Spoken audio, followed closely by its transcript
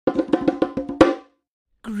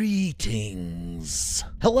Greetings.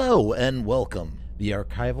 Hello and welcome. The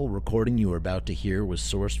archival recording you are about to hear was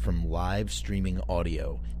sourced from live streaming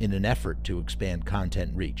audio. In an effort to expand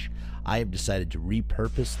content reach, I have decided to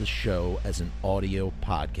repurpose the show as an audio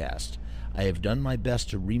podcast. I have done my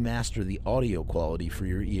best to remaster the audio quality for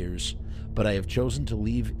your ears, but I have chosen to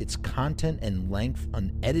leave its content and length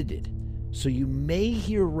unedited, so you may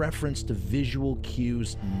hear reference to visual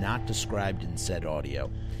cues not described in said audio.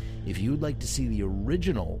 If you would like to see the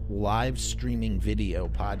original live streaming video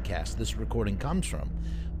podcast this recording comes from,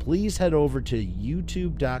 please head over to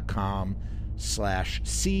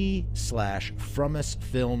youtube.com/c/Frumus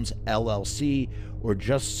Films LLC, or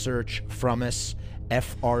just search Frumus,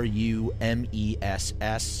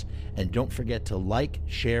 FRUMESS, and don't forget to like,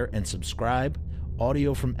 share, and subscribe.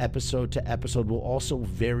 Audio from episode to episode will also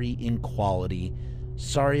vary in quality.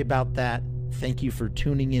 Sorry about that. Thank you for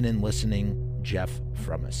tuning in and listening. Jeff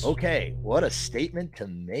Frumus. Okay, what a statement to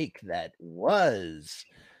make that was.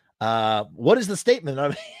 What is the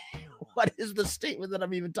statement? What is the statement that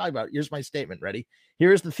I'm even talking about? Here's my statement. Ready?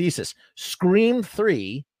 Here's the thesis. Scream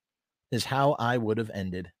 3 is how I would have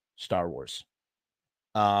ended Star Wars.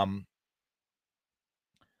 I'm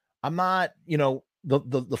not,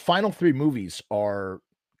 the final three movies are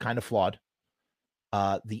kind of flawed.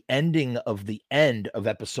 The ending of the end of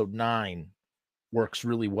episode 9 works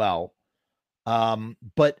really well.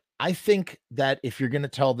 But I think that if you're going to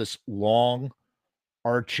tell this long,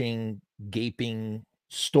 arching, gaping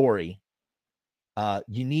story, there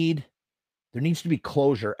needs to be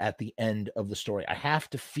closure at the end of the story. I have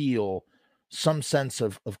to feel some sense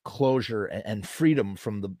of closure and freedom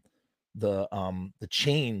from the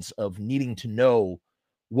chains of needing to know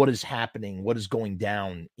what is happening, what is going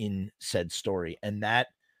down in said story. And that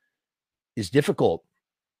is difficult,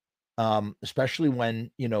 especially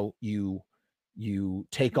when, you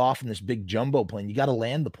take off in this big jumbo plane. You got to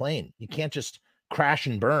land the plane. You can't just crash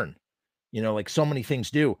and burn, like so many things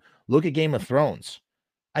do. Look at Game of Thrones.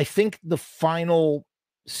 I think the final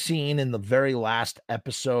scene in the very last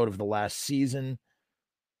episode of the last season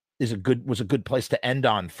was a good place to end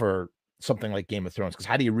on for something like Game of Thrones, because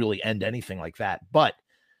how do you really end anything like that? But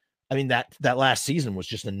I mean, that last season was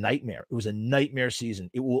just a nightmare. It was a nightmare season.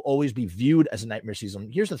 It will always be viewed as a nightmare season.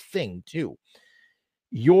 Here's the thing too.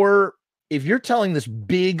 If you're telling this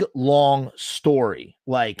big, long story,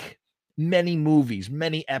 like many movies,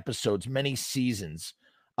 many episodes, many seasons,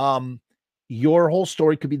 your whole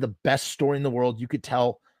story could be the best story in the world. You could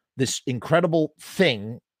tell this incredible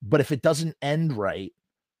thing, but if it doesn't end right,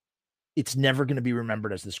 it's never going to be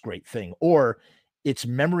remembered as this great thing, or its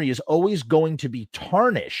memory is always going to be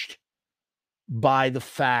tarnished by the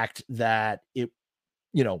fact that it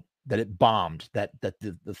bombed, that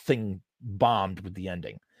the thing bombed with the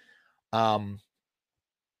ending. And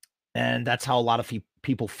that's how a lot of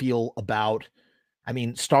people feel about,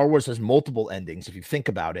 Star Wars has multiple endings. If you think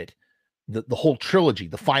about it, the whole trilogy,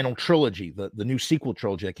 the final trilogy, the new sequel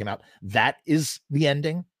trilogy that came out, that is the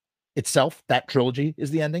ending itself. That trilogy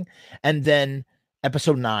is the ending. And then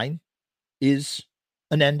episode 9 is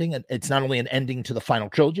an ending. And it's not only an ending to the final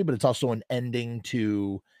trilogy, but it's also an ending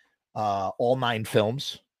to all 9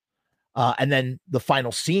 films. And then the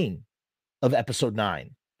final scene of episode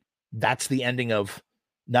 9, that's the ending of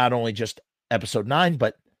not only just episode 9,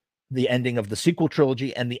 but the ending of the sequel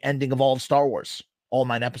trilogy and the ending of all of Star Wars, all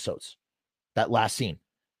 9 episodes, that last scene,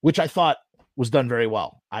 which I thought was done very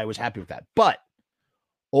well. I was happy with that. But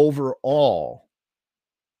overall,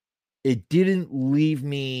 it didn't leave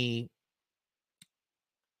me,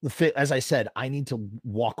 as I said, I need to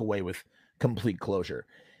walk away with complete closure.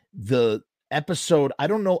 The episode, I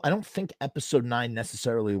don't think episode 9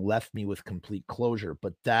 necessarily left me with complete closure,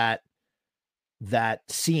 but that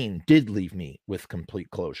scene did leave me with complete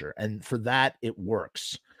closure. And for that, it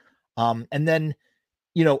works. And then,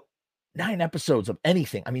 9 episodes of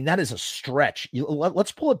anything. That is a stretch.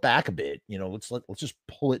 Let's pull it back a bit. Let's just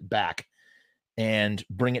pull it back and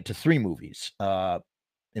bring it to 3 movies,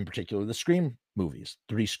 in particular, the Scream movies,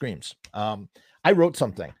 3 Screams. I wrote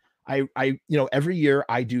something. I every year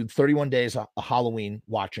I do 31 days of Halloween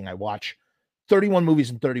watching. I watch 31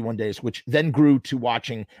 movies in 31 days, which then grew to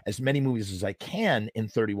watching as many movies as I can in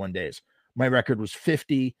 31 days. My record was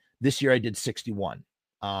 50. This year I did 61,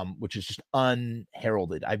 which is just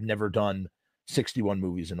unheralded. I've never done 61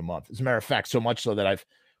 movies in a month. As a matter of fact, so much so that I've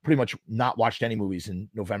pretty much not watched any movies in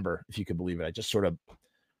November, if you could believe it. I just sort of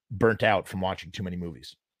burnt out from watching too many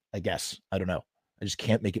movies, I guess. I don't know. I just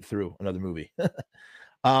can't make it through another movie.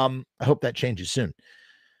 I hope that changes soon.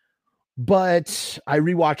 But I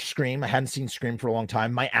rewatched Scream. I hadn't seen Scream for a long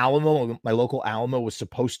time. My Alamo, my local Alamo, was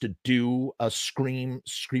supposed to do a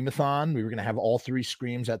Screamathon. We were going to have all 3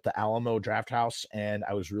 Screams at the Alamo Draft House, and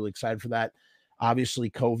I was really excited for that. Obviously,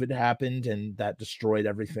 COVID happened, and that destroyed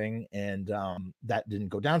everything, and that didn't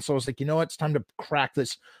go down. So I was like, you know what? It's time to crack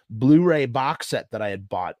this Blu-ray box set that I had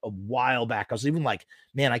bought a while back. I was even like,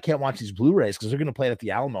 man, I can't watch these Blu-rays because they're going to play it at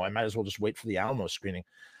the Alamo. I might as well just wait for the Alamo screening.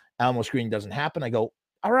 Alamo screening doesn't happen. I go,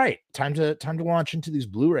 all right, time to launch into these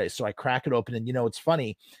Blu-rays. So I crack it open, and it's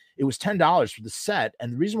funny. It was $10 for the set,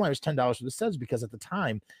 and the reason why it was $10 for the set is because at the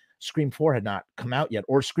time, Scream 4 had not come out yet,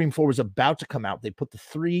 or Scream 4 was about to come out. They put the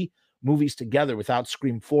 3 movies together without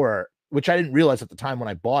Scream 4, which I didn't realize at the time when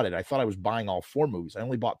I bought it. I thought I was buying all 4 movies. I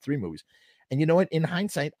only bought 3 movies. And you know what? In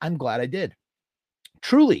hindsight, I'm glad I did.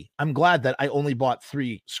 Truly, I'm glad that I only bought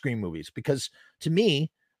 3 Scream movies because to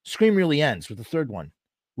me, Scream really ends with the 3rd one.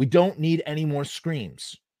 We don't need any more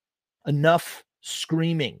screams. Enough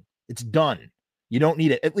screaming. It's done. You don't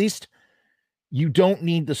need it. At least you don't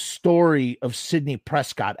need the story of Sidney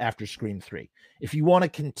Prescott after Scream 3. If you want to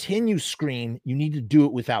continue Scream, you need to do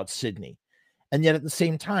it without Sidney. And yet at the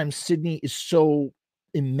same time, Sidney is so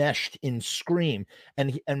enmeshed in Scream,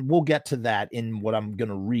 and we'll get to that in what I'm going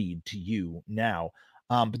to read to you now.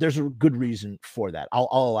 But there's a good reason for that. I'll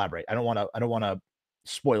elaborate. I don't want to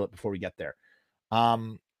spoil it before we get there.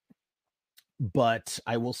 But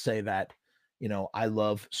I will say that, I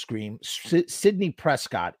love Scream. Sidney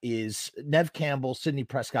Prescott is Neve Campbell. Sidney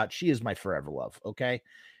Prescott, she is my forever love. Okay.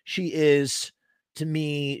 She is, to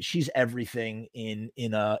me, she's everything in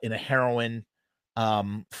a heroine,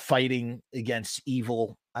 fighting against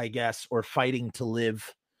evil, I guess, or fighting to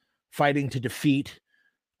live, fighting to defeat.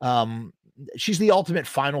 She's the ultimate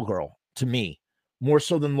final girl to me, more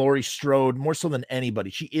so than Laurie Strode, more so than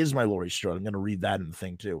anybody. She is my Laurie Strode. I'm going to read that in the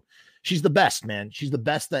thing too. She's the best, man. She's the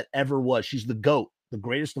best that ever was. She's the GOAT, the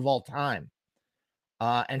greatest of all time.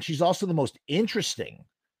 And she's also the most interesting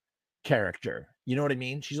character. You know what I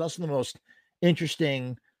mean? She's also the most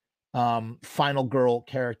interesting final girl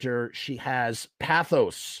character. She has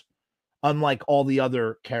pathos, unlike all the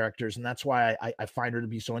other characters. And that's why I find her to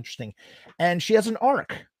be so interesting. And she has an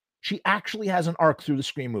arc. She actually has an arc through the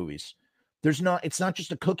Scream movies. It's not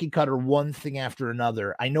just a cookie cutter, one thing after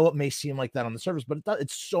another. I know it may seem like that on the surface, but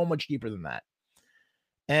it's so much deeper than that.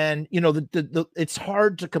 And, it's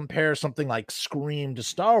hard to compare something like Scream to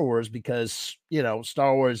Star Wars because,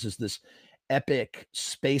 Star Wars is this epic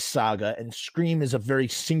space saga and Scream is a very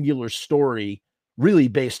singular story, really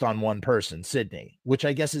based on one person, Sidney, which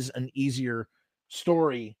I guess is an easier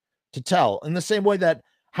story to tell in the same way that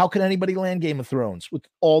how can anybody land Game of Thrones with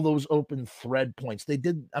all those open thread points? They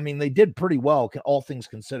did pretty well, all things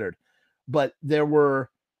considered, but there were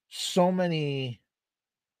so many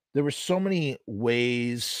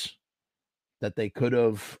ways that they could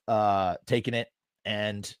have taken it,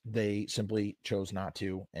 and they simply chose not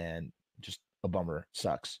to, and just a bummer.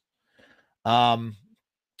 Sucks. All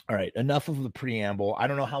right, enough of the preamble. I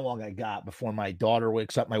don't know how long I got before my daughter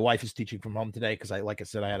wakes up. My wife is teaching from home today because like I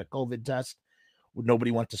said, I had a COVID test.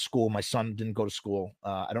 Nobody went to school. My son didn't go to school.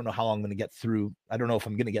 I don't know how long I'm going to get through. I don't know if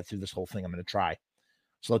I'm going to get through this whole thing. I'm going to try.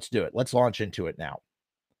 So let's do it. Let's launch into it now.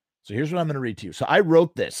 So here's what I'm going to read to you. So I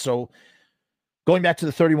wrote this. So going back to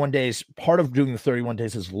the 31 days, part of doing the 31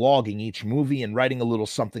 days is logging each movie and writing a little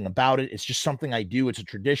something about it. It's just something I do. It's a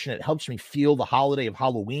tradition. It helps me feel the holiday of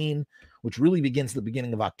Halloween, which really begins at the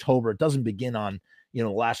beginning of October. It doesn't begin on, the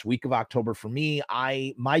last week of October. For me,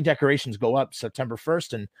 my decorations go up September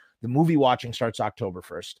 1st and the movie watching starts October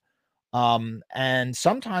 1st. And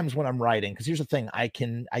sometimes when I'm writing, because here's the thing, I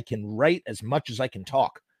can write as much as I can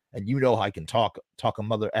talk. And I can talk a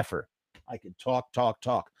mother effer. I can talk.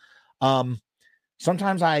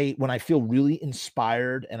 Sometimes when I feel really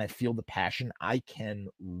inspired and I feel the passion, I can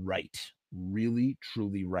write, really,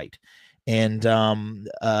 truly write. And an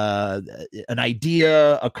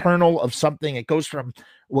idea, a kernel of something, it goes from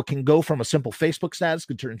what can go from a simple Facebook status,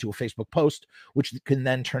 could turn into a Facebook post, which can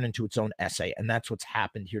then turn into its own essay. And that's what's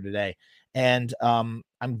happened here today. And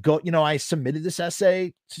I submitted this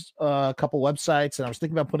essay to a couple websites, and I was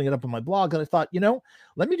thinking about putting it up on my blog. And I thought,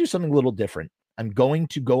 let me do something a little different. I'm going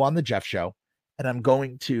to go on the Jeff Show, and I'm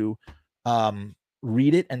going to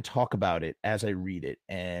read it and talk about it as I read it.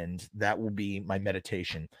 And that will be my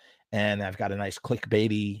meditation. And I've got a nice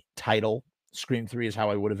clickbaity title. Scream 3 is how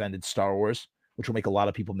I would have ended Star Wars, which will make a lot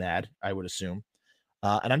of people mad, I would assume.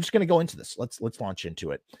 And I'm just going to go into this. Let's launch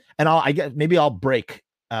into it. And maybe I'll break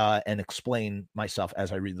and explain myself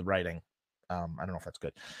as I read the writing. I don't know if that's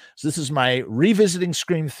good. So this is my revisiting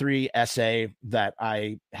Scream 3 essay that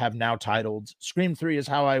I have now titled Scream 3 is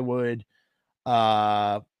how I would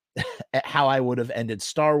how I would have ended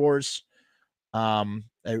Star Wars.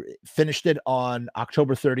 I finished it on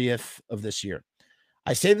October 30th of this year.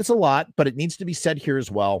 I say this a lot, but it needs to be said here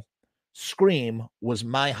as well. Scream was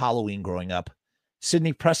my Halloween growing up.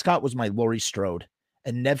 Sidney Prescott was my Laurie Strode,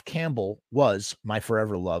 and Nev Campbell was my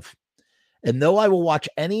forever love. And though I will watch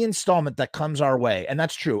any installment that comes our way, and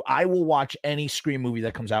that's true, I will watch any Scream movie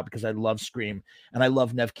that comes out because I love Scream and I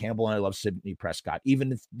love Nev Campbell and I love Sidney Prescott.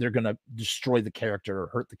 Even if they're going to destroy the character or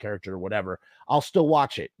hurt the character or whatever, I'll still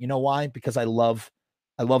watch it. You know why? Because I love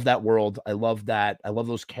that world. I love that. I love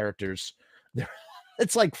those characters.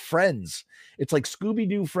 It's like Friends. It's like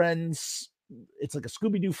Scooby-Doo Friends. It's like a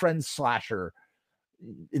Scooby-Doo Friends slasher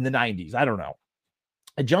in the 90s. I don't know.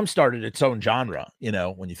 It jump-started its own genre,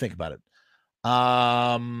 when you think about it.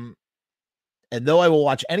 And though I will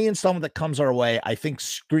watch any installment that comes our way, I think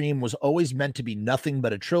Scream was always meant to be nothing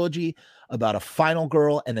but a trilogy about a final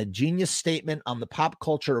girl and a genius statement on the pop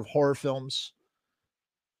culture of horror films.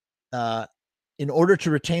 In order to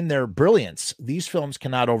retain their brilliance, these films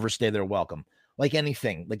cannot overstay their welcome. Like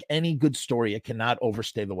anything, like any good story, it cannot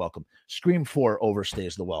overstay the welcome. Scream 4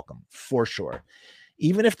 overstays the welcome, for sure.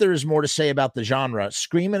 Even if there is more to say about the genre,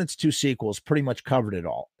 Scream and its 2 sequels pretty much covered it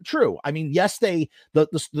all. True. I mean, yes, the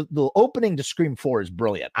opening to Scream 4 is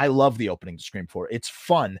brilliant. I love the opening to Scream 4. It's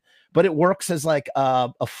fun, but it works as like a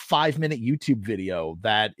 5-minute YouTube video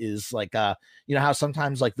that is like, how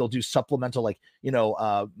sometimes like they'll do supplemental, like,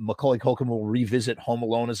 Macaulay Culkin will revisit Home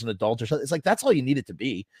Alone as an adult or something. It's like, that's all you need it to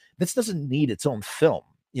be. This doesn't need its own film.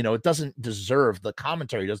 It doesn't deserve, the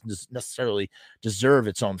commentary doesn't necessarily deserve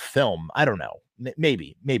its own film. I don't know.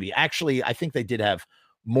 Maybe. Actually, I think they did have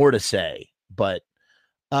more to say, but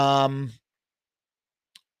so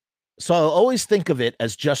I'll always think of it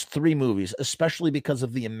as just 3 movies, especially because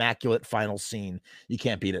of the immaculate final scene. You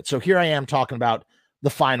can't beat it. So here I am talking about the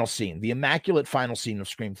final scene, the immaculate final scene of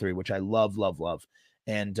Scream 3, which I love, love, love.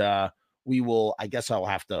 And I guess I'll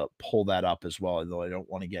have to pull that up as well, although I don't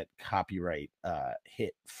want to get copyright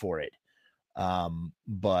hit for it.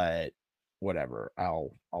 But whatever,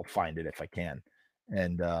 I'll find it if I can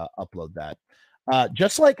and upload that.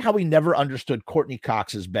 Just like how we never understood Courtney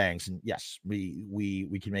Cox's bangs, and yes,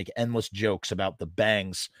 we can make endless jokes about the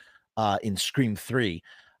bangs in Scream 3.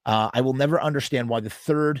 I will never understand why the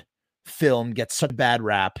third film gets such a bad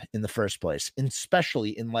rap in the first place,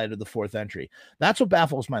 especially in light of the fourth entry. That's what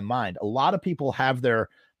baffles my mind. A lot of people have their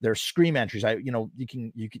Scream entries.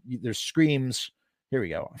 There's Screams. Here we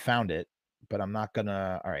go. I found it, but I'm not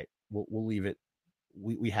gonna. All right, we'll leave it.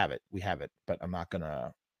 We have it, but I'm not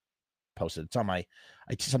gonna post it. It's on my.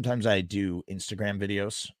 Sometimes I do Instagram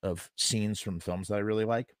videos of scenes from films that I really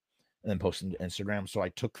like, and then post them to Instagram. So I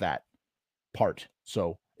took that part,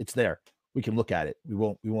 so it's there. We can look at it.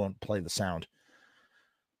 We won't play the sound.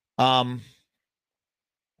 Yeah,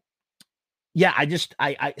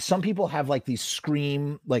 I some people have like these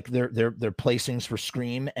Scream, like their placings for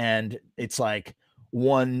Scream, and it's like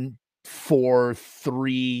 1 4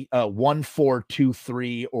 3 1 4 2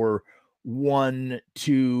 3 or 1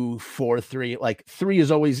 2 4 3. Like 3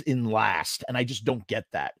 is always in last, and I just don't get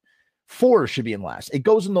that. 4 should be in last. It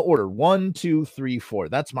goes in the order 1 2 3 4.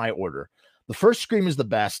 That's my order. The first Scream is the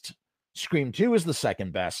best. Scream 2 is the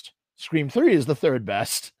second best. Scream 3 is the third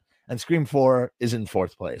best, and Scream 4 is in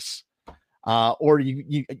fourth place. Or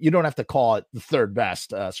you don't have to call it the third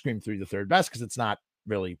best. Scream 3 the third best, because it's not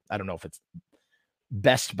really. I don't know if it's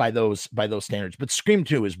best by those standards, but Scream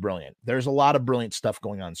 2 is brilliant. There's a lot of brilliant stuff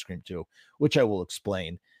going on in Scream 2, which I will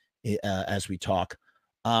explain as we talk.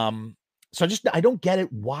 So I don't get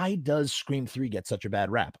it. Why does Scream 3 get such a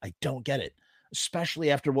bad rap? I don't get it,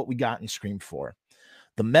 especially after what we got in Scream 4.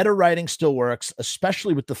 The meta writing still works,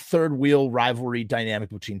 especially with the third wheel rivalry dynamic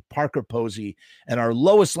between Parker Posey and our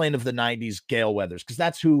Lois Lane of the 90s, Gale Weathers, because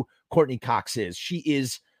that's who Courtney Cox is. She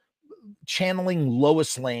is channeling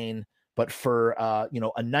Lois Lane, but for a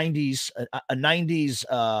 90s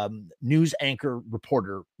news anchor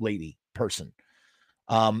reporter lady person.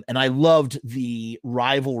 And I loved the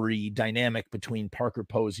rivalry dynamic between Parker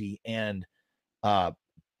Posey and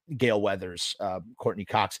Gale Weathers, Courtney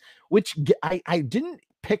Cox, which I didn't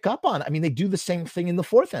pick up on. I mean, they do the same thing in the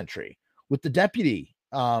fourth entry with the deputy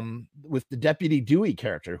Dewey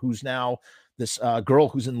character, who's now this girl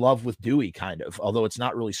who's in love with Dewey, kind of, although it's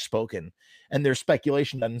not really spoken. And there's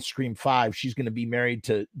speculation that in Scream 5, she's going to be married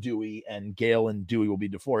to Dewey, and Gale and Dewey will be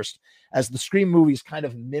divorced, as the Scream movies kind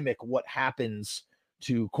of mimic what happens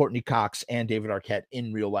to Courtney Cox and David Arquette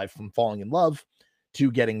in real life, from falling in love to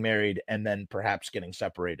getting married and then perhaps getting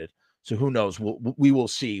separated. So who knows? We will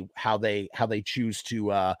see how they choose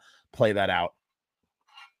to play that out.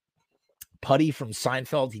 Putty from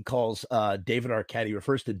Seinfeld, he calls David Arquette, he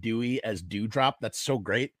refers to Dewey as Dewdrop. That's so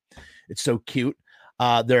great. It's so cute.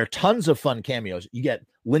 There are tons of fun cameos. You get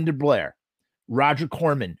Linda Blair. Roger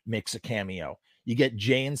Corman makes a cameo. You get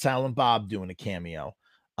Jay and Silent Bob doing a cameo.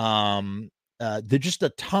 They're just a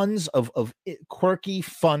tons of quirky,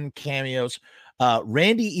 fun cameos.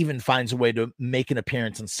 Randy even finds a way to make an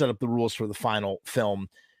appearance and set up the rules for the final film.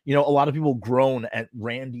 You know, a lot of people groan at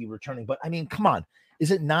Randy returning, but I mean, come on. Is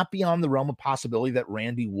it not beyond the realm of possibility that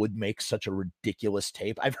Randy would make such a ridiculous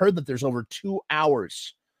tape? I've heard that there's over 2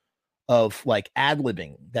 hours of like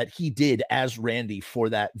ad-libbing that he did as Randy for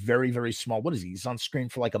that very, very small, what is he? He's on screen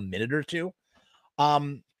for like a minute or two.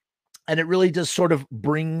 And it really does sort of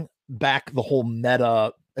bring back the whole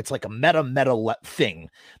meta. It's like a meta thing.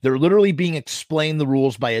 They're literally being explained the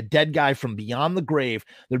rules by a dead guy from beyond the grave.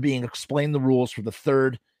 They're being explained the rules for the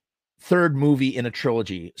third movie in a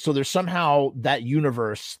trilogy. So there's somehow that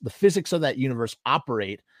universe, the physics of that universe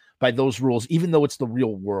operate by those rules, even though it's the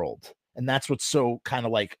real world. And that's what's so kind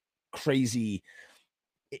of like crazy,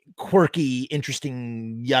 quirky,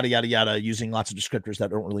 interesting, yada, yada, yada, using lots of descriptors that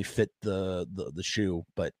don't really fit the shoe,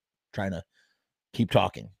 but trying to keep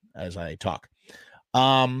talking as I talk.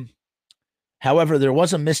 However, there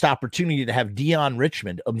was a missed opportunity to have Dion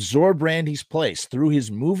Richmond absorb Randy's place through his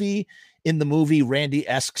movie in the movie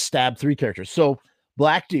Randy-esque Stab 3 characters. So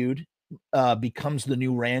Black Dude becomes the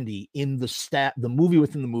new Randy in the movie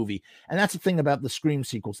within the movie. And that's the thing about the Scream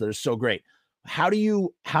sequels that is so great. How do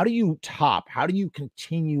you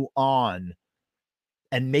continue on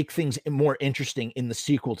and make things more interesting in the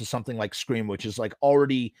sequel to something like Scream, which is like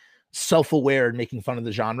already self-aware and making fun of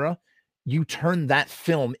the genre? You turn that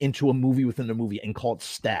film into a movie within a movie and call it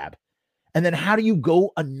Stab. And then how do you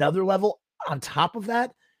go another level on top of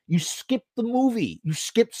that? You skip the movie. You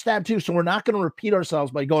skip Stab 2. So we're not going to repeat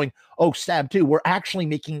ourselves by going, oh, Stab 2. We're actually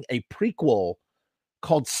making a prequel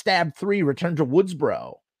called Stab 3, Return to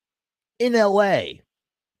Woodsboro in LA.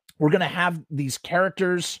 We're going to have these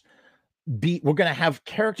characters we're going to have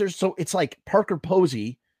characters. So it's like Parker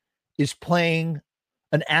Posey is playing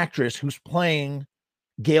an actress who's playing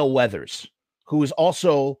Gale Weathers, who is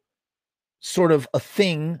also sort of a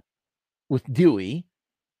thing with Dewey,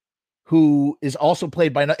 who is also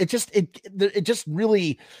played by it just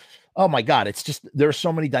really, oh my God, it's just, there are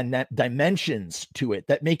so many dimensions to it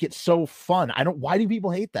that make it so fun. Why do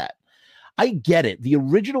people hate that? I get it. The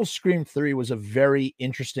original Scream 3 was a very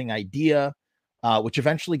interesting idea, which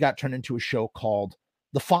eventually got turned into a show called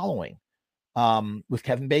The Following, with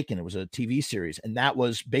Kevin Bacon. It was a TV series. And that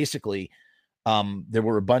was basically, there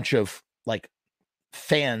were a bunch of like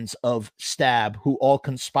fans of Stab who all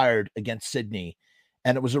conspired against Sidney.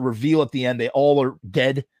 And it was a reveal at the end. They all are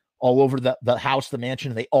dead all over the house, the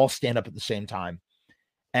mansion. They all stand up at the same time.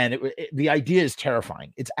 And the idea is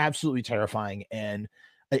terrifying. It's absolutely terrifying. And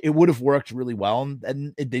it would have worked really well.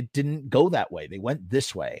 And they didn't go that way. They went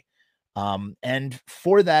this way. And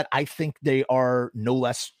for that, I think they are no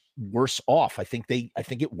less worse off. I think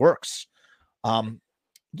it works.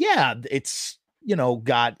 Yeah, it's,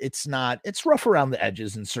 it's rough around the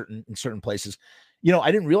edges in certain places.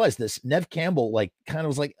 I didn't realize this. Neve Campbell kind of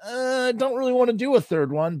was like, I don't really want to do a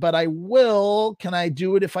third one, but I will. Can I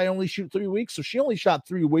do it if I only shoot 3 weeks? So she only shot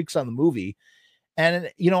 3 weeks on the movie.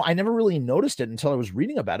 And, I never really noticed it until I was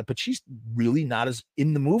reading about it, but she's really not as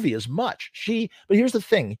in the movie as much. But here's the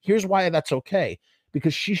thing. Here's why that's okay.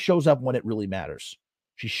 Because she shows up when it really matters.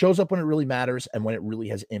 She shows up when it really matters and when it really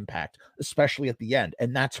has impact, especially at the end.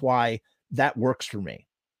 And that's why that works for me,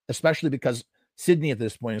 especially because Sidney at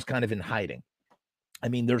this point is kind of in hiding. I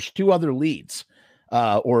mean, there's 2 other leads,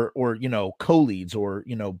 or co-leads, or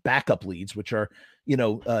backup leads, which are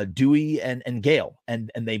Dewey and Gale,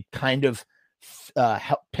 and they kind of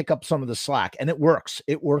help pick up some of the slack, and it works.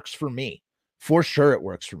 It works for me, for sure. It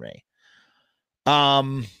works for me.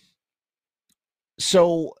 But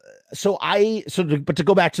to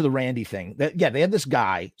go back to the Randy thing, they have this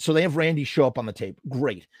guy. So they have Randy show up on the tape.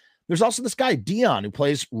 Great. There's also this guy, Dion,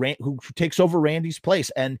 who takes over Randy's place.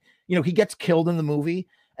 And, he gets killed in the movie.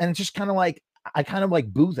 And it's just kind of like, I kind of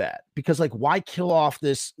like boo that, because why kill off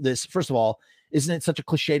this, first of all, isn't it such a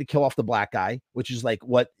cliche to kill off the black guy, which is like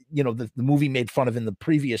what, the movie made fun of in the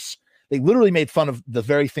previous, they literally made fun of the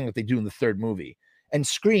very thing that they do in the third movie. And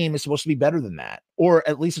Scream is supposed to be better than that, or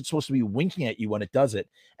at least it's supposed to be winking at you when it does it.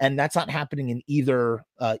 And that's not happening in either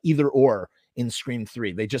or in Scream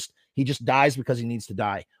 3. He just dies because he needs to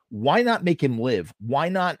die. Why not make him live? Why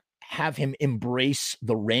not have him embrace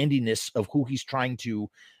the Randiness of who he's trying to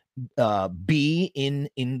be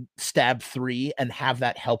in Stab 3 and have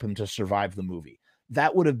that help him to survive the movie?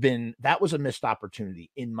 That was a missed opportunity,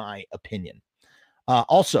 in my opinion.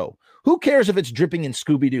 Also, who cares if it's dripping in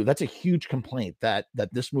Scooby-Doo? That's a huge complaint that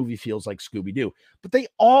this movie feels like Scooby-Doo. But they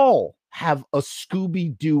all have a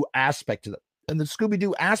Scooby-Doo aspect to them. And the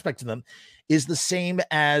Scooby-Doo aspect to them is the same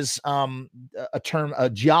as a term,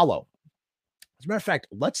 giallo. As a matter of fact,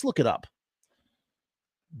 let's look it up.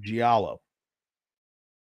 Giallo.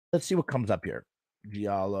 Let's see what comes up here.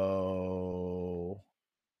 Giallo.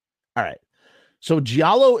 All right. So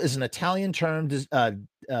giallo is an Italian term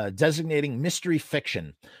designating mystery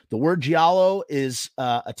fiction. The word giallo is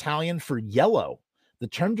Italian for yellow. The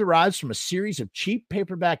term derives from a series of cheap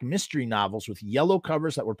paperback mystery novels with yellow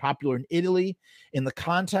covers that were popular in Italy. In the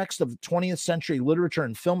context of the 20th century literature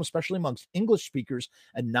and film, especially amongst English speakers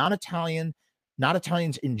and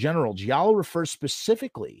non-Italians in general, giallo refers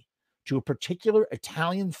specifically to a particular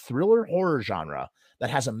Italian thriller horror genre that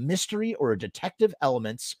has a mystery or a detective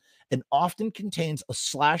elements and often contains a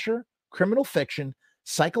slasher, criminal fiction,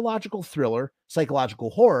 psychological thriller, psychological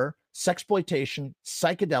horror, sexploitation,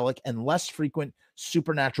 psychedelic, and less frequent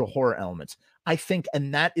supernatural horror elements. I think,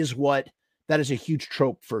 and that is a huge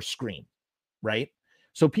trope for Scream, right?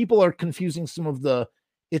 So people are confusing some of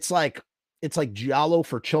it's like giallo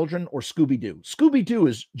for children or Scooby-Doo. Scooby-Doo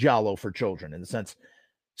is giallo for children in the sense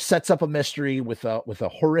sets up a mystery with a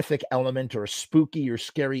horrific element or a spooky or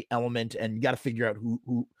scary element, and you got to figure out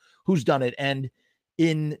who's done it. And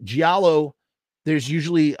in giallo, there's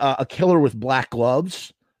usually a killer with black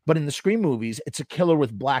gloves, but in the Scream movies, it's a killer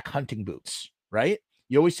with black hunting boots, right?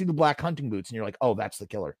 You always see the black hunting boots, and you're like, oh, that's the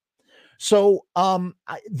killer. So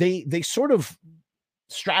they sort of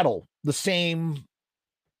straddle the same.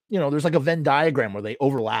 There's like a Venn diagram where they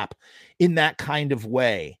overlap in that kind of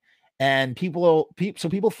way. And people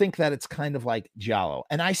think that it's kind of like giallo.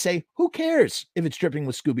 And I say, who cares if it's dripping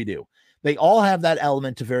with Scooby-Doo? They all have that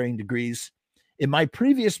element to varying degrees. In my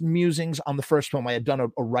previous musings on the first film, I had done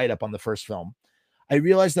a write-up on the first film. I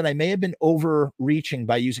realized that I may have been overreaching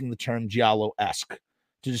by using the term giallo-esque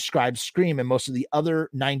to describe Scream and most of the other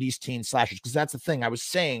 90s teen slashers, because that's the thing. I was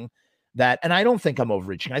saying that, and I don't think I'm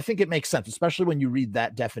overreaching. I think it makes sense, especially when you read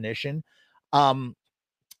that definition.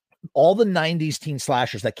 All the 90s teen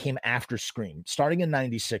slashers that came after Scream, starting in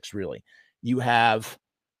 96, really, you have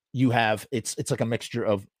it's like a mixture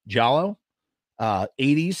of giallo,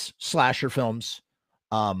 80s slasher films,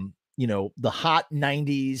 the hot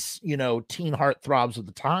 90s, teen heartthrobs of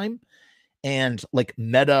the time, and like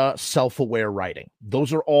meta self-aware writing.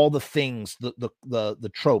 Those are all the things,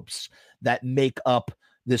 the tropes that make up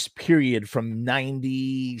this period from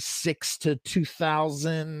 96 to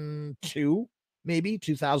 2002, maybe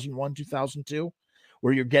 2001, 2002,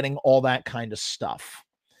 where you're getting all that kind of stuff.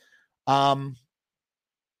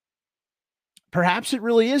 Perhaps it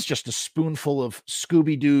really is just a spoonful of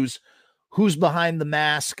Scooby-Doo's Who's Behind the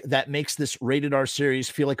Mask that makes this rated R series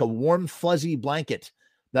feel like a warm, fuzzy blanket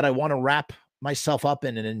that I want to wrap myself up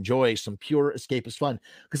in and enjoy some pure escapist fun.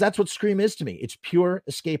 Because that's what Scream is to me. It's pure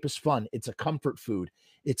escapist fun. It's a comfort food.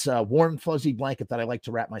 It's a warm, fuzzy blanket that I like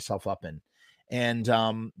to wrap myself up in. And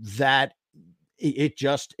that it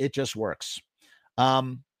just works.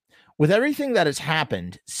 With everything that has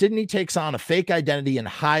happened, Sydney takes on a fake identity and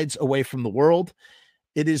hides away from the world.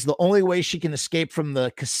 It is the only way she can escape from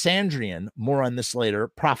the Cassandrian, more on this later,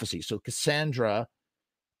 prophecy. So Cassandra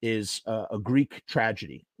is a Greek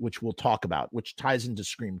tragedy, which we'll talk about, which ties into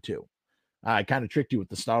Scream 2. I kind of tricked you with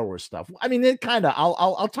the Star Wars stuff. I mean, it kind of,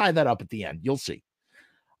 I'll tie that up at the end. You'll see.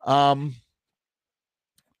 The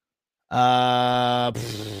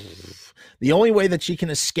only way that she can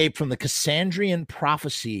escape from the Cassandrian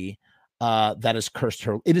prophecy that has cursed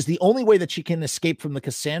her. It is the only way that she can escape from the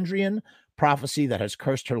Cassandrian prophecy that has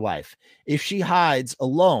cursed her life. If she hides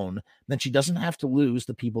alone, then she doesn't have to lose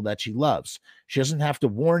the people that she loves. She doesn't have to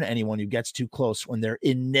warn anyone who gets too close when their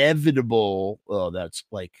inevitable, that's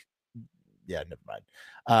like, yeah, never mind.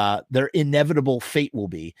 Their inevitable fate will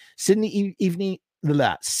be. Sydney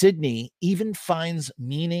even finds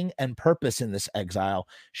meaning and purpose in this exile.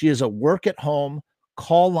 She is a work-at-home,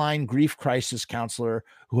 call line grief crisis counselor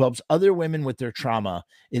who helps other women with their trauma.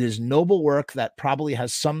 It is noble work that probably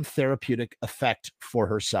has some therapeutic effect for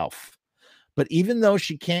herself. But even though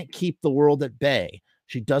she can't keep the world at bay,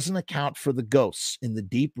 she doesn't account for the ghosts in the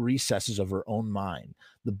deep recesses of her own mind.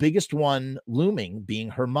 The biggest one looming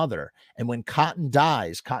being her mother. And when Cotton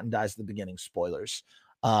dies at the beginning, spoilers,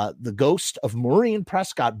 the ghost of Maureen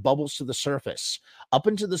Prescott bubbles to the surface. Up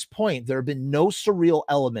until this point, there have been no surreal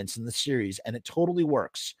elements in the series, and it totally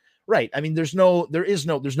works. Right. I mean, there's no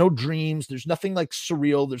dreams. There's nothing like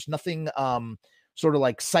surreal. There's nothing sort of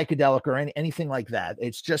like psychedelic or anything like that.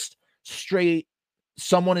 It's just straight,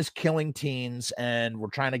 someone is killing teens, and we're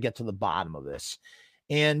trying to get to the bottom of this.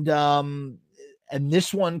 And And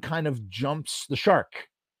this one kind of jumps the shark,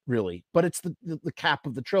 really, but it's the cap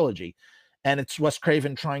of the trilogy. And it's Wes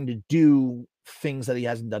Craven trying to do things that he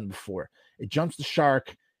hasn't done before. It jumps the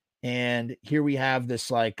shark. And here we have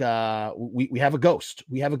this, like, we have a ghost.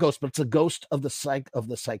 We have a ghost, but it's a ghost of the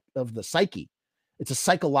psyche. It's a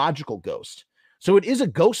psychological ghost. So it is a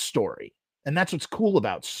ghost story. And that's what's cool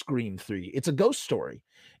about Scream 3. It's a ghost story.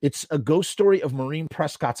 It's a ghost story of Maureen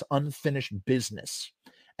Prescott's unfinished business.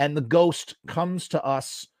 And the ghost comes to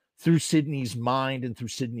us through Sidney's mind and through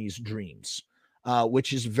Sidney's dreams,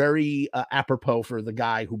 which is very apropos for the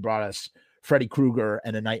guy who brought us Freddy Krueger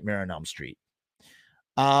and A Nightmare on Elm Street.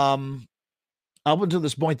 Up until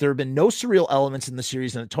this point, there have been no surreal elements in the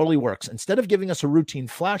series, and it totally works. Instead of giving us a routine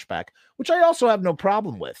flashback, which I also have no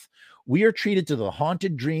problem with, we are treated to the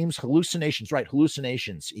haunted dreams,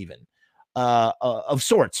 hallucinations even, of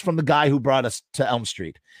sorts from the guy who brought us to Elm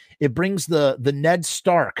Street. It brings the Ned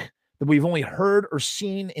Stark that we've only heard or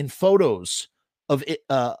seen in photos of it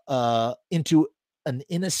into an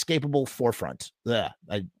inescapable forefront.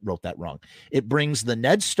 I wrote that wrong. It brings the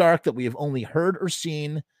Ned Stark that we have only heard or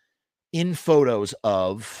seen in photos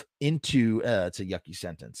of into it's a yucky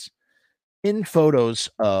sentence. In photos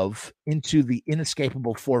of into the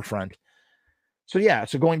inescapable forefront. So yeah,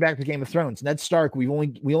 so going back to Game of Thrones, Ned Stark, we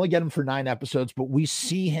only get him for 9 episodes, but we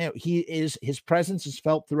see him. His presence is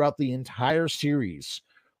felt throughout the entire series.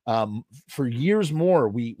 For years more,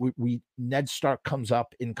 we Ned Stark comes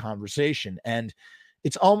up in conversation, and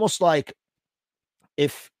it's almost like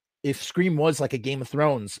if Scream was like a Game of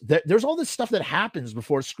Thrones, there's all this stuff that happens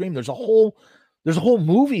before Scream. There's a whole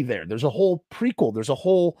movie there. There's a whole prequel. There's a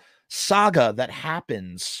whole saga that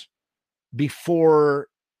happens before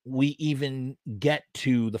we even get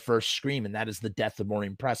to the first Scream, and that is the death of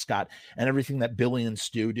Maureen Prescott and everything that Billy and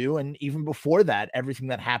Stu do. And even before that, everything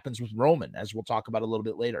that happens with Roman, as we'll talk about a little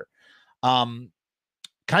bit later. Kind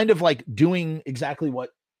of like doing exactly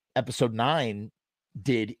what episode 9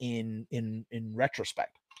 did in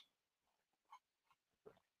retrospect.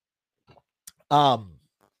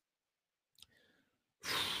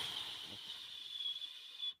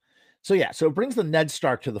 So yeah, so it brings the Ned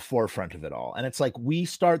Stark to the forefront of it all. And it's like we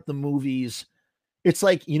start the movies. It's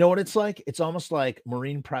like, you know what it's like? It's almost like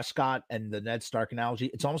Maureen Prescott and the Ned Stark analogy.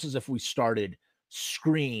 It's almost as if we started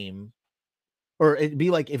Scream, or it'd be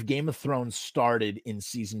like if Game of Thrones started in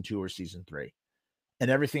season 2 or season 3 and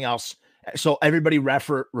everything else. So everybody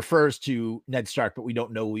refers to Ned Stark, but we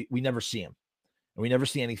don't know. We never see him. And we never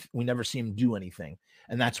see him do anything.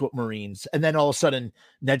 And that's what Marines. And then all of a sudden,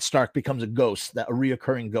 Ned Stark becomes a ghost, a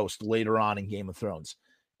reoccurring ghost later on in Game of Thrones.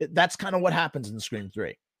 That's kind of what happens in Scream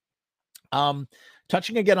 3.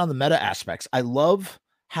 Touching again on the meta aspects, I love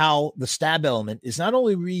how the stab element is not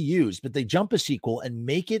only reused, but they jump a sequel and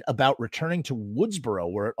make it about returning to Woodsboro,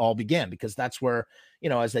 where it all began, because that's where,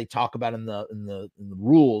 as they talk about in the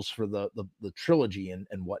rules for the trilogy and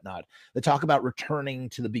whatnot, they talk about returning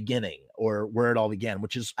to the beginning, or where it all began,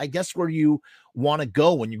 which is, I guess, where you want to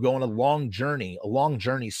go when you go on a long journey. A long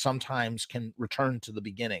journey sometimes can return to the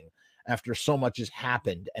beginning after so much has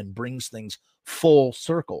happened and brings things full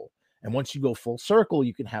circle. And once you go full circle,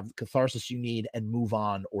 you can have the catharsis you need and move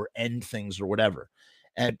on or end things or whatever.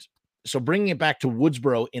 And so bringing it back to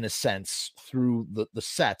Woodsboro, in a sense, through the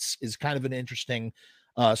sets is kind of an interesting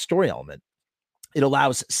story element. It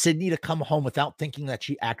allows Sidney to come home without thinking that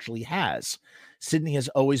she actually has. Sidney has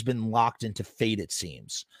always been locked into fate, it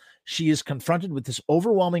seems. She is confronted with this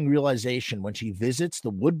overwhelming realization when she visits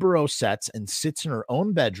the Woodboro sets and sits in her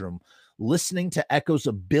own bedroom, listening to echoes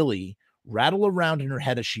of Billy rattle around in her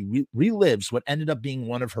head as she relives what ended up being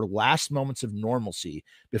one of her last moments of normalcy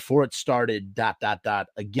before it started ...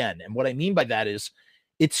 again. And what I mean by that is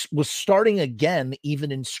it was starting again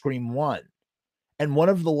even in Scream 1. And one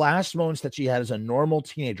of the last moments that she had as a normal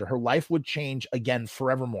teenager, her life would change again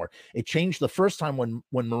forevermore. It changed the first time when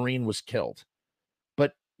Maureen was killed.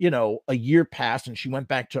 But, a year passed and she went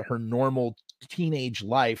back to her normal teenage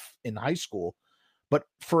life in high school. But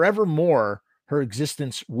forevermore, her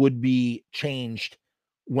existence would be changed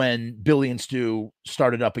when Billy and Stu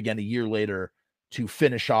started up again a year later to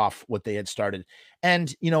finish off what they had started.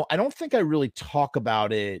 And, I don't think I really talk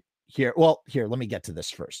about it here. Well, here, let me get to this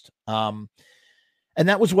first. And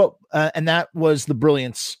that was the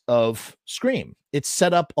brilliance of Scream. It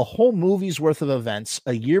set up a whole movie's worth of events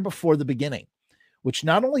a year before the beginning, which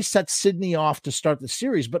not only sets Sidney off to start the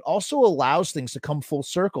series, but also allows things to come full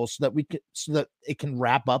circle so that it can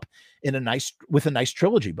wrap up with a nice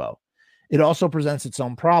trilogy bow. It also presents its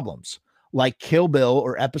own problems. Like Kill Bill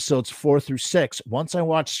or episodes 4 through 6, once I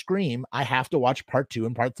watch Scream, I have to watch part 2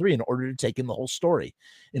 and part 3 in order to take in the whole story,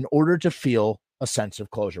 in order to feel a sense of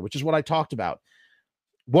closure, which is what I talked about.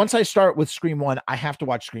 once I start with Scream 1, I have to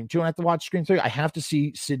watch Scream 2, and I have to watch Scream 3. I have to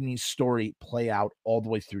see Sydney's story play out all the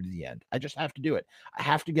way through to the end. I just have to do it. I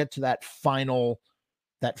have to get to that final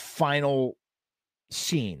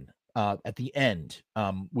scene at the end,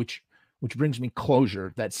 which brings me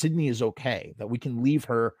closure that Sydney is okay, that we can leave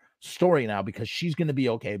her story now because she's going to be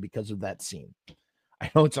okay because of that scene.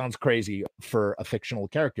 I know it sounds crazy for a fictional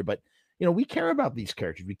character, but we care about these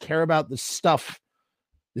characters. We care about this stuff,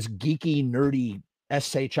 this geeky, nerdy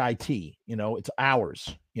SHIT. It's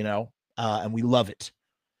ours. And we love it.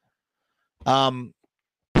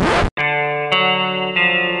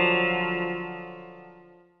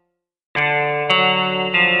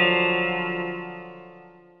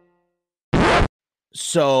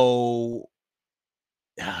 So,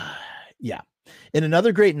 yeah. In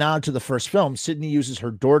another great nod to the first film, Sydney uses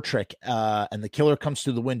her door trick, and the killer comes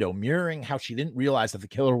through the window, mirroring how she didn't realize that the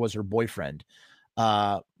killer was her boyfriend.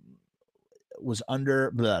 Was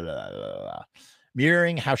under blah, blah, blah, blah.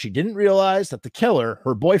 Mirroring how she didn't realize that the killer,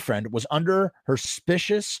 her boyfriend, was under her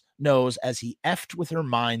suspicious nose as he effed with her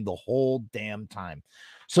mind the whole damn time.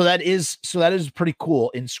 So that is pretty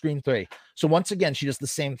cool in Scream 3. So once again, she does the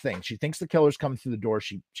same thing. She thinks the killer's coming through the door.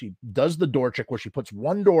 She does the door trick where she puts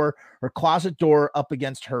one door, her closet door, up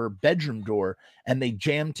against her bedroom door, and they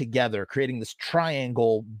jam together, creating this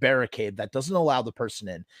triangle barricade that doesn't allow the person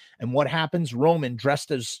in. And what happens? Roman,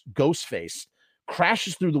 dressed as Ghostface,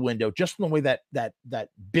 crashes through the window just in the way that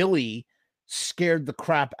Billy scared the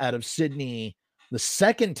crap out of Sydney the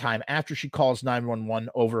second time after she calls 911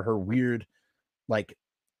 over her weird, like,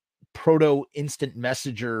 proto instant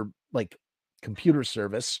messenger, like, computer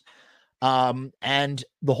service. And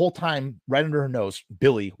the whole time, right under her nose,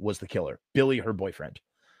 Billy was the killer. Billy, her boyfriend.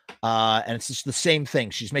 And it's just the same thing.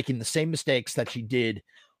 She's making the same mistakes that she did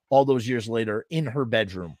all those years later in her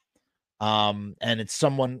bedroom. And it's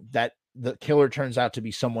someone that the killer turns out to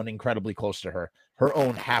be someone incredibly close to her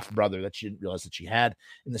own half brother that she didn't realize that she had,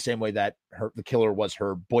 in the same way that the killer was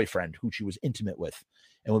her boyfriend, who she was intimate with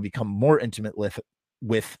and would become more intimate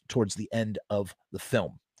with towards the end of the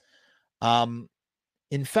film.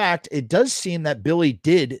 In fact, it does seem that Billy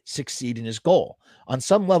did succeed in his goal. On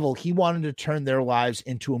some level, he wanted to turn their lives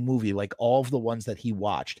into a movie like all of the ones that he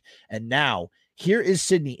watched. And now here is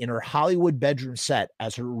Sydney in her Hollywood bedroom set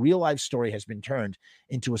as her real life story has been turned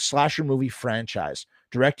into a slasher movie franchise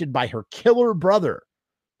directed by her killer brother,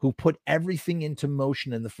 who put everything into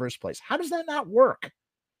motion in the first place. How does that not work?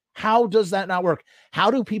 How does that not work?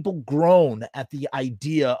 How do people groan at the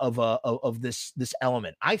idea of this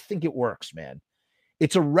element? I think it works, man.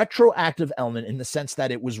 It's a retroactive element in the sense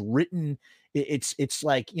that it was written. It's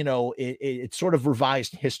like, it's sort of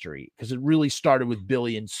revised history because it really started with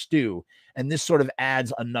Billy and Stu. And this sort of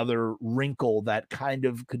adds another wrinkle that kind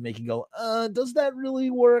of could make you go, does that really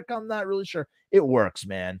work? I'm not really sure. It works,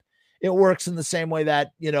 man. It works in the same way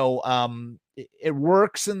that, it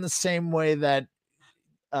works in the same way that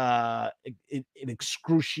it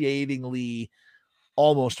excruciatingly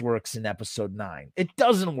almost works in episode 9. It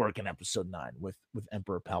doesn't work in episode 9 with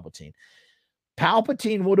Emperor Palpatine.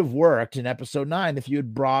 Palpatine would have worked in episode 9 if you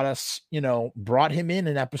had brought him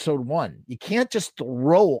in episode 1. You can't just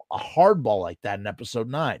throw a hardball like that in episode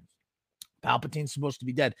 9. Palpatine's supposed to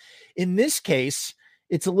be dead. In this case,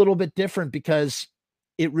 it's a little bit different because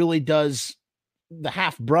it really does, the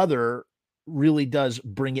half brother really does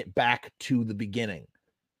bring it back to the beginning.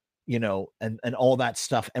 And all that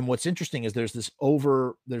stuff. And what's interesting is there's this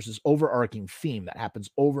overarching theme that happens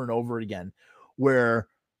over and over again where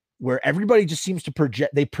everybody just seems to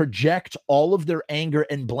project all of their anger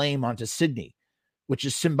and blame onto Sydney, which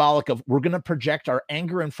is symbolic of, we're going to project our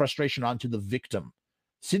anger and frustration onto the victim.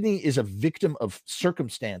 Sydney is a victim of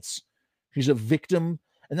circumstance. She's a victim.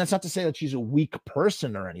 And that's not to say that she's a weak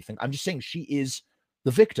person or anything. I'm just saying she is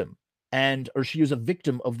the victim. Or she is a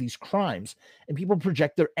victim of these crimes, and people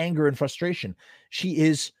project their anger and frustration.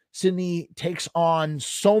 Sydney takes on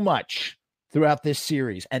so much throughout this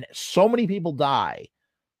series, and so many people die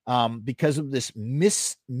because of this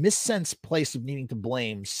missense place of needing to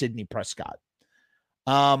blame Sydney Prescott.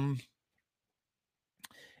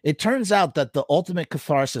 It turns out that the ultimate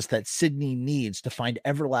catharsis that Sydney needs to find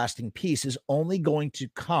everlasting peace is only going to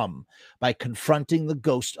come by confronting the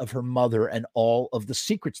ghost of her mother and all of the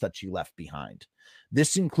secrets that she left behind.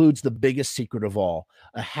 This includes the biggest secret of all,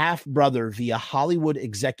 a half-brother via Hollywood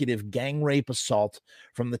executive gang rape assault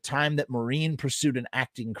from the time that Maureen pursued an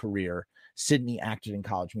acting career. Sydney acted in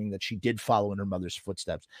college, meaning that she did follow in her mother's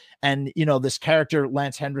footsteps. And, this character,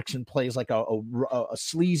 Lance Hendrickson, plays like a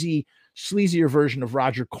sleazy sleazier version of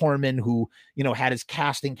Roger Corman, who, had his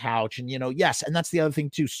casting couch. And, yes. And that's the other thing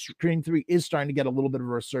too. Scream 3 is starting to get a little bit of a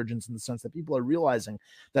resurgence in the sense that people are realizing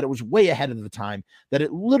that it was way ahead of the time, that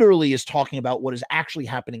it literally is talking about what is actually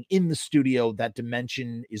happening in the studio, that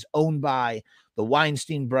Dimension is owned by the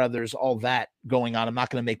Weinstein brothers, all that going on. I'm not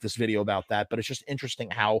going to make this video about that, but it's just interesting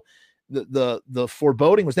how the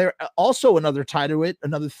foreboding was there. Also, another tie to it,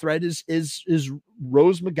 another thread is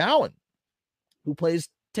Rose McGowan, who plays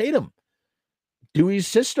Tatum, Dewey's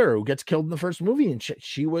sister, who gets killed in the first movie, and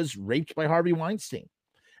she was raped by Harvey Weinstein.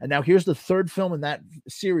 And now here's the third film in that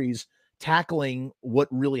series tackling what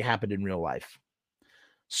really happened in real life.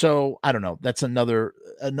 So I don't know. That's another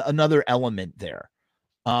element there.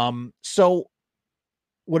 So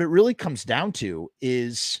what it really comes down to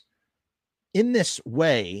is, in this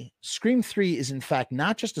way, Scream 3 is in fact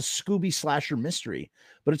not just a Scooby slasher mystery,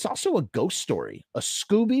 but it's also a ghost story, a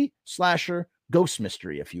Scooby slasher ghost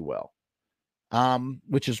mystery, if you will,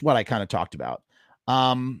 which is what I kind of talked about.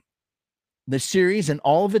 The series and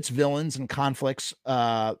all of its villains and conflicts,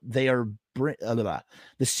 the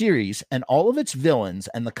series and all of its villains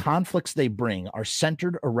and the conflicts they bring are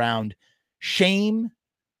centered around shame,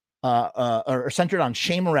 or centered on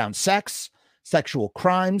shame around sex, sexual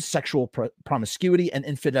crimes, sexual promiscuity, and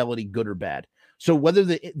infidelity, good or bad. So whether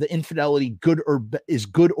the infidelity is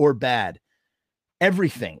good or bad,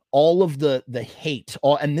 everything, all of the hate,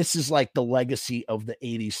 and this is like the legacy of the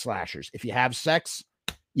 80s slashers. If you have sex,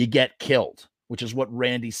 you get killed, which is what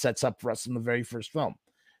Randy sets up for us in the very first film.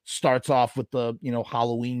 Starts off with the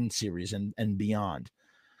Halloween series and beyond.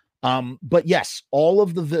 But yes, all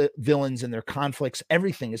of the villains and their conflicts,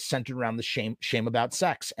 everything is centered around the shame about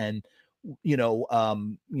sex. And a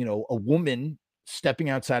woman stepping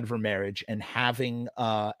outside of her marriage and having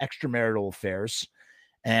extramarital affairs,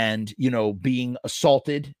 and being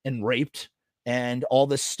assaulted and raped and all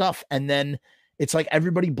this stuff. And then it's like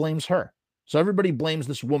everybody blames her. So everybody blames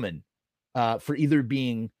this woman for either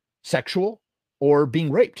being sexual or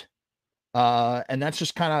being raped. And that's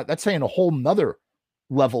just that's saying a whole nother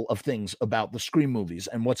level of things about the Scream movies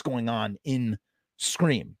and what's going on in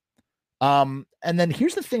Scream. And then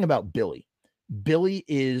here's the thing about Billy. Billy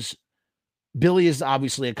is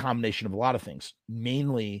obviously a combination of a lot of things.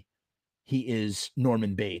 Mainly, he is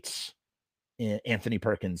Norman Bates, Anthony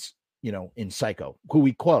Perkins, in Psycho, who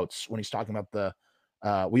he quotes when he's talking about the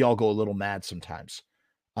we all go a little mad sometimes.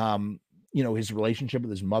 His relationship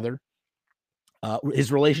with his mother,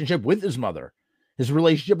 his relationship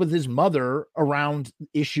with his mother around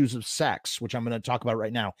issues of sex, which I'm going to talk about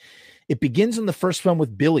right now. It begins in the first film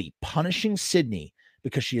with Billy punishing Sidney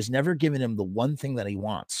because she has never given him the one thing that he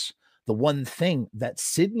wants, the one thing that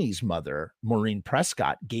Sidney's mother, Maureen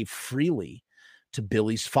Prescott, gave freely to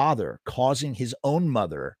Billy's father, causing his own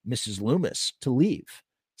mother, Mrs. Loomis, to leave: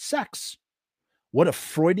 sex. What a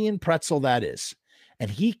Freudian pretzel that is. And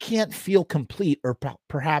he can't feel complete or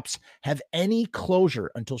perhaps have any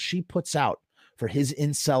closure until she puts out for his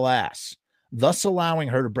incel ass, thus allowing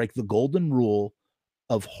her to break the golden rule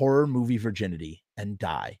of horror movie virginity and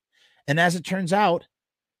die. And as it turns out,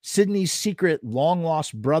 Sidney's secret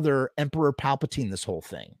long-lost brother, Emperor Palpatine, this whole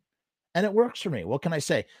thing. And it works for me. What can I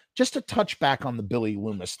say? Just to touch back on the Billy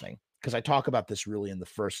Loomis thing, because I talk about this really in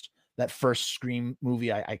that first Scream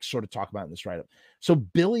movie. I sort of talk about in this write-up. So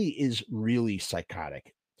Billy is really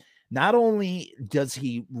psychotic. Not only does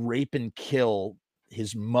he rape and kill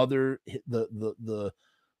his mother, the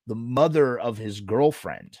mother of his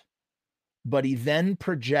girlfriend, but he then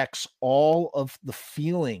projects all of the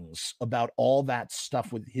feelings about all that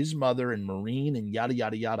stuff with his mother and Maureen and yada,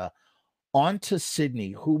 yada, yada onto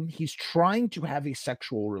Sidney, whom he's trying to have a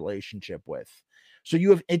sexual relationship with. So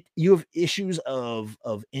you have issues of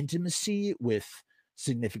intimacy with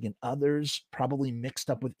significant others, probably mixed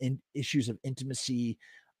up with issues of intimacy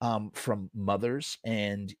from mothers,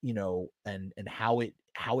 and and how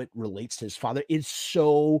it relates to his father is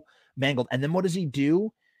so mangled. And then what does he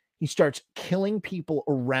do? He starts killing people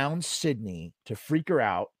around Sidney to freak her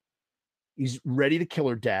out. He's ready to kill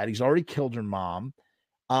her dad. He's already killed her mom.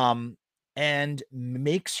 And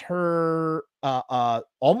makes her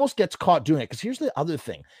almost gets caught doing it. Because here's the other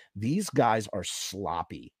thing. These guys are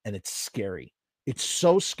sloppy, and it's scary. It's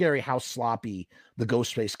so scary how sloppy the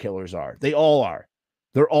Ghostface killers are. They all are.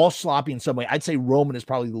 They're all sloppy in some way. I'd say Roman is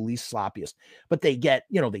probably the least sloppiest. But they get,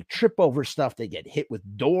 they trip over stuff. They get hit with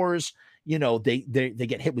doors. They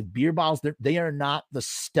get hit with beer bottles. They are not the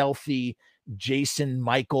stealthy Jason,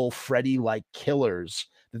 Michael, Freddy-like killers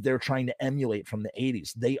that they're trying to emulate from the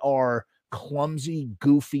 80s. They are clumsy,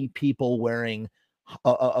 goofy people wearing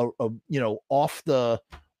a off the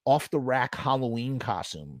rack Halloween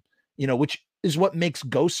costume, which is what makes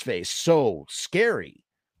Ghostface so scary.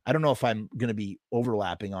 I don't know if I'm going to be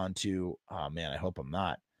overlapping onto, oh man, I hope I'm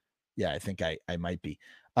not. Yeah, I think I might be.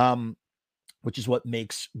 Which is what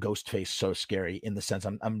makes Ghostface so scary in the sense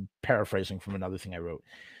I'm paraphrasing from another thing I wrote.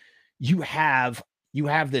 You have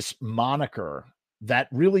this moniker that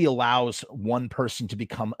really allows one person to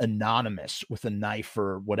become anonymous with a knife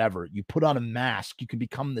or whatever. You put on a mask, you can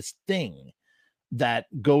become this thing that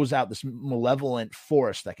goes out, this malevolent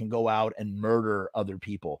force that can go out and murder other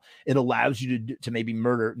people. It allows you to maybe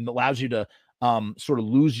murder, and allows you to sort of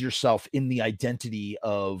lose yourself in the identity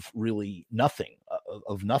of really nothing,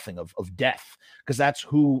 of death, because that's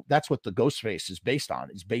what the Ghostface is based on.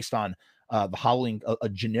 It's based on the Howling, a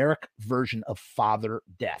generic version of Father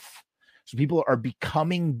Death. So people are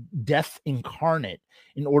becoming death incarnate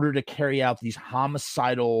in order to carry out these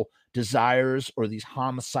homicidal desires or these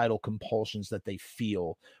homicidal compulsions that they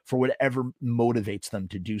feel for whatever motivates them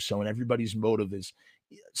to do so. And everybody's motive is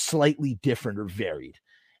slightly different or varied.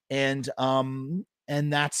 And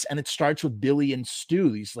it starts with Billy and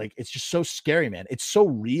Stu. These, like, it's just so scary, man. It's so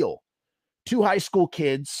real. Two high school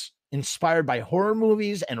kids inspired by horror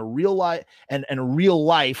movies and a real life and a real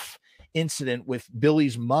life incident with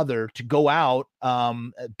Billy's mother to go out,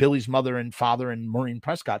 Billy's mother and father and Maureen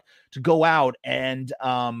Prescott, to go out and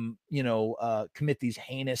commit these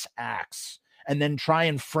heinous acts and then try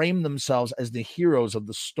and frame themselves as the heroes of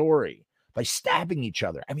the story by stabbing each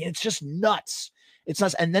other. I mean, it's just nuts. It's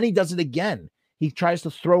nuts. And then he does it again. He tries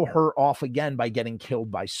to throw her off again by getting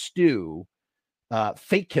killed by Stu,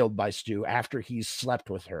 fake killed by Stu after he's slept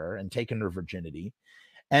with her and taken her virginity.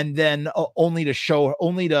 And then only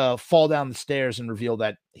to fall down the stairs and reveal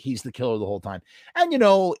that he's the killer the whole time. And,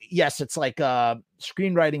 yes, it's like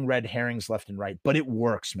screenwriting red herrings left and right, but it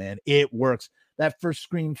works, man. It works. That first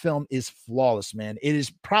Scream film is flawless, man. It is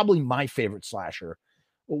probably my favorite slasher,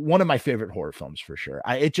 one of my favorite horror films for sure.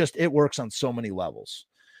 It works on so many levels.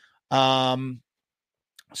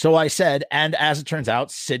 So I said, and as it turns out,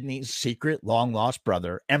 Sidney's secret long lost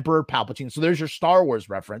brother, Emperor Palpatine. So there's your Star Wars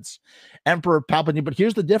reference, Emperor Palpatine. But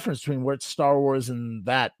here's the difference between what Star Wars and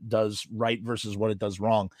that does right versus what it does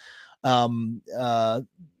wrong.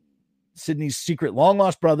 Sidney's secret long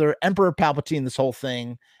lost brother, Emperor Palpatine, this whole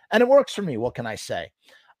thing. And it works for me. What can I say?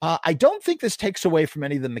 I don't think this takes away from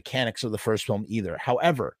any of the mechanics of the first film either.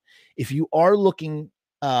 However, if you are looking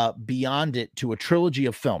beyond it to a trilogy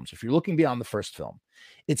of films, if you're looking beyond the first film,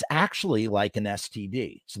 it's actually like an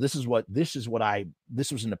STD. So this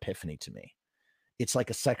was an epiphany to me. It's like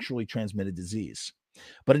a sexually transmitted disease.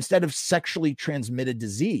 But instead of sexually transmitted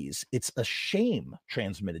disease, it's a shame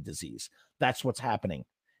transmitted disease. That's what's happening.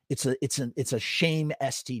 It's a shame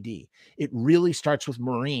STD. It really starts with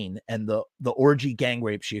Maureen and the orgy gang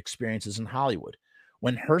rape she experiences in Hollywood.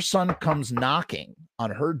 When her son comes knocking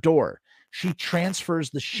on her door, she transfers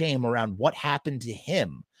the shame around what happened to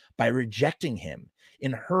him by rejecting him.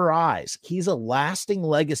 In her eyes, he's a lasting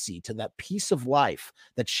legacy to that piece of life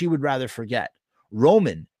that she would rather forget.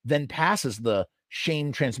 Roman then passes the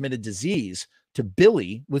shame transmitted disease to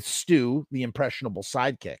Billy with Stu, the impressionable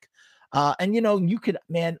sidekick. And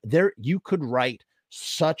you could write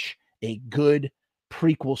such a good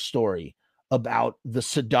prequel story about the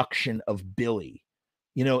seduction of Billy,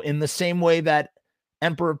 in the same way that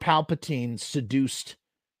Emperor Palpatine seduced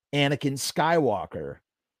Anakin Skywalker,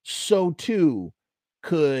 so too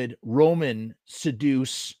could Roman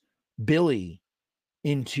seduce Billy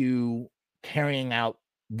into carrying out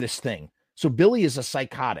this thing. So Billy is a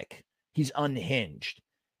psychotic. He's unhinged,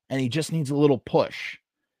 and he just needs a little push.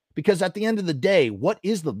 Because at the end of the day, what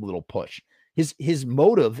is the little push? His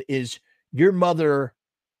motive is your mother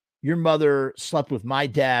slept with my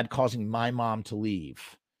dad, causing my mom to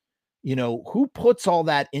leave. Who puts all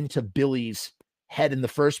that into Billy's head in the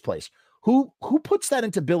first place? Who puts that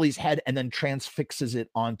into Billy's head and then transfixes it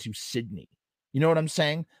onto Sidney? You know what I'm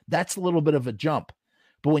saying? That's a little bit of a jump.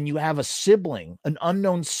 But when you have a sibling, an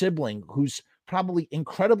unknown sibling who's probably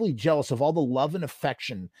incredibly jealous of all the love and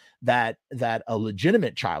affection that a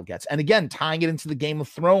legitimate child gets, and again, tying it into the Game of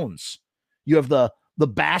Thrones, you have the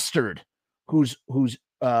bastard who's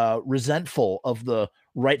resentful of the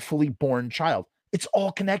rightfully born child. It's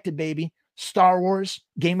all connected, baby. Star Wars,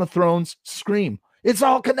 Game of Thrones, Scream. It's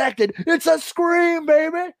all connected. It's a Scream,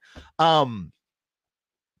 baby.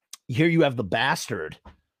 Here you have the bastard,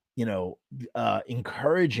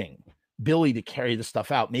 encouraging Billy to carry the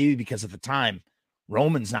stuff out, maybe because at the time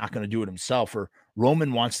Roman's not going to do it himself, or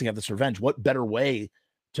Roman wants to get this revenge. What better way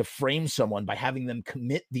to frame someone by having them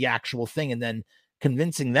commit the actual thing and then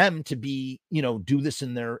convincing them to be, do this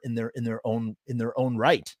in their own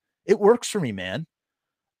right. It works for me, man.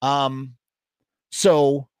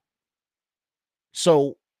 So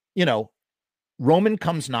So, you know, Roman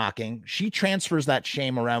comes knocking. She transfers that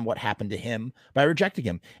shame around what happened to him by rejecting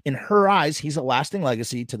him. In her eyes, he's a lasting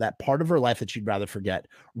legacy to that part of her life that she'd rather forget.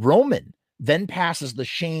 Roman then passes the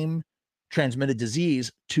shame transmitted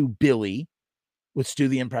disease to Billy with Stu,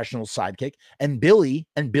 the impressionable sidekick, and Billy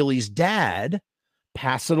and Billy's dad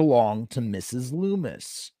pass it along to Mrs.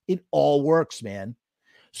 Loomis. It all works, man.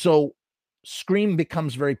 So Scream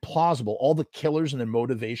becomes very plausible. All the killers and their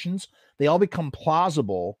motivations, they all become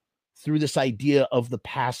plausible through this idea of the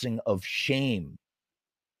passing of shame,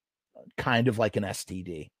 kind of like an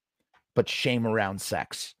STD, but shame around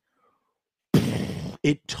sex.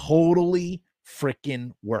 It totally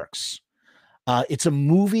freaking works. It's a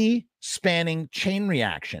movie spanning chain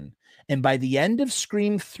reaction. And by the end of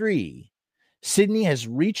Scream 3, Sidney has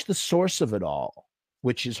reached the source of it all,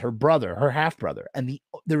 which is her brother, her half-brother. And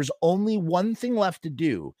there's only one thing left to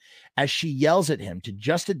do as she yells at him to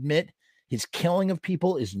just admit his killing of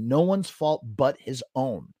people is no one's fault but his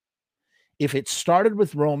own. If it started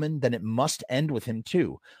with Roman, then it must end with him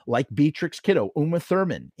too. Like Beatrix Kiddo, Uma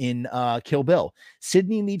Thurman in Kill Bill.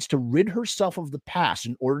 Sidney needs to rid herself of the past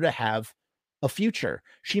in order to have a future.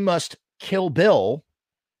 She must kill Bill,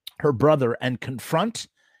 her brother, and confront,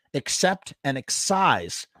 accept, and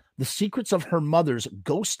excise the secrets of her mother's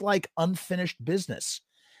ghost-like unfinished business.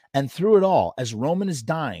 And through it all, as Roman is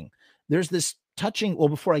dying, there's this touching. Well,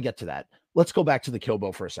 before I get to that, let's go back to the Kill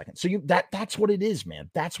Bill for a second. So that's what it is,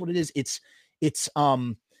 man. That's what it is. It's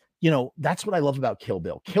that's what I love about Kill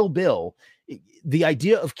Bill. Kill Bill, the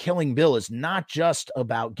idea of killing Bill is not just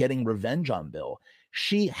about getting revenge on Bill.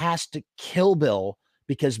 She has to kill Bill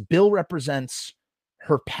because Bill represents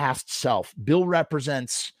her past self. Bill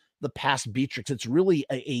represents the past Beatrix. It's really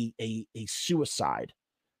a suicide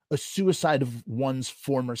of one's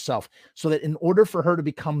former self. So that in order for her to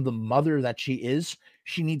become the mother that she is,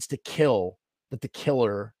 she needs to kill the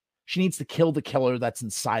killer that's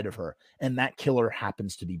inside of her. And that killer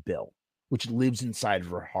happens to be Bill, which lives inside of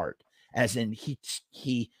her heart. As in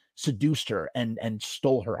he seduced her and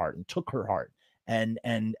stole her heart and took her heart and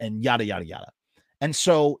yada, yada, yada. And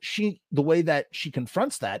so the way that she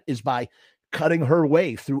confronts that is by cutting her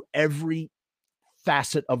way through every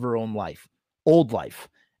facet of her own life, old life.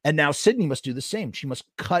 And now Sidney must do the same. She must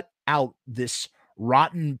cut out this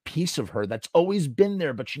rotten piece of her that's always been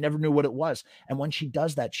there, but she never knew what it was. And when she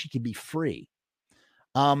does that, she can be free.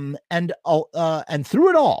 And through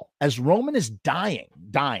it all, as Roman is dying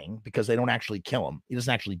because they don't actually kill him. He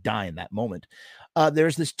doesn't actually die in that moment.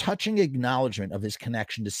 There's this touching acknowledgement of his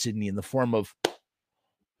connection to Sidney in the form of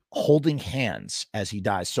holding hands as he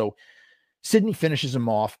dies. So Sidney finishes him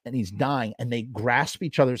off and he's dying and they grasp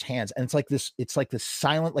each other's hands. And it's like this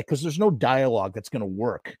silent, like, because there's no dialogue that's going to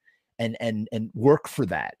work and work for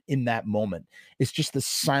that in that moment. It's just the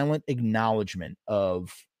silent acknowledgement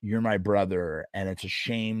of you're my brother and it's a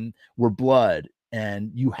shame. We're blood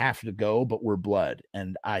and you have to go, but we're blood.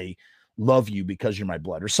 And I love you because you're my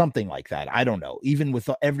blood or something like that. I don't know. Even with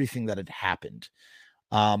everything that had happened.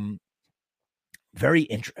 Very,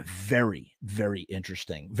 very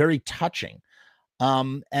interesting, very touching.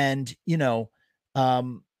 The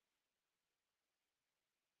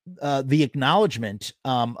acknowledgement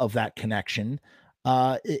of that connection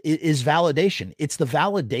is validation. It's the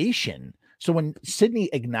validation. So when Sidney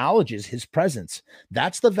acknowledges his presence,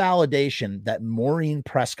 that's the validation that Maureen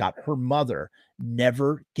Prescott, her mother,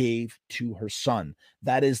 never gave to her son.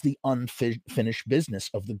 That is the unfinished business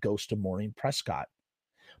of the ghost of Maureen Prescott.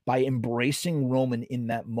 By embracing Roman in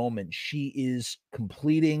that moment, she is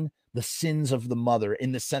completing the sins of the mother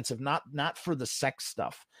in the sense of not for the sex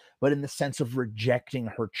stuff, but in the sense of rejecting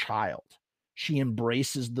her child. She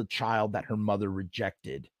embraces the child that her mother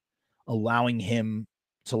rejected, allowing him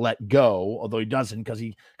to let go, although he doesn't because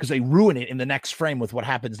they ruin it in the next frame with what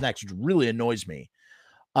happens next, which really annoys me.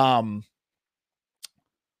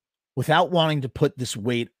 Without wanting to put this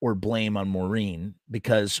weight or blame on Maureen,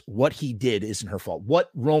 because what he did isn't her fault. What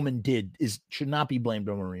Roman did should not be blamed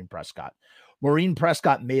on Maureen Prescott. Maureen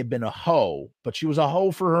Prescott may have been a hoe, but she was a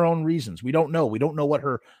hoe for her own reasons. We don't know. We don't know what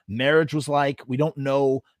her marriage was like. We don't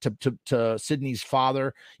know to Sidney's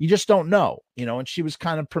father. You just don't know, and she was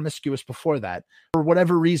kind of promiscuous before that for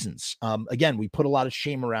whatever reasons. Again, we put a lot of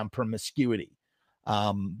shame around promiscuity.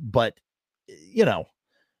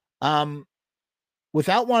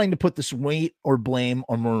 Without wanting to put this weight or blame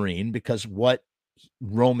on Maureen, because what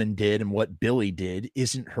Roman did and what Billy did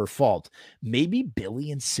isn't her fault. Maybe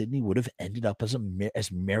Billy and Sidney would have ended up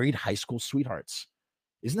as married high school sweethearts.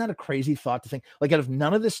 Isn't that a crazy thought to think? Like, if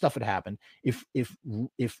none of this stuff had happened, if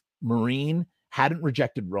Maureen hadn't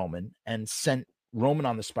rejected Roman and sent Roman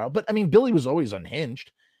on the spiral, but I mean, Billy was always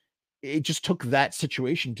unhinged. it just took that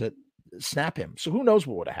situation to snap him. So who knows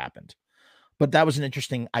what would have happened? But that was an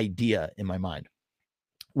interesting idea in my mind.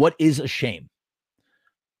 What is a shame?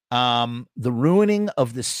 The ruining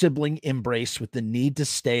of the sibling embrace with the need to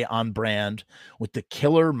stay on brand, with the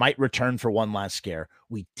killer might return for one last scare.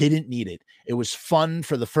 We didn't need it. It was fun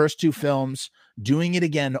for the first two films. Doing it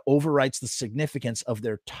again overwrites the significance of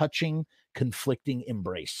their touching, conflicting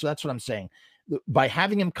embrace. So that's what I'm saying. By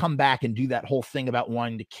having him come back and do that whole thing about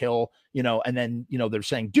wanting to kill, and then, they're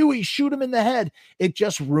saying, Dewey, shoot him in the head. It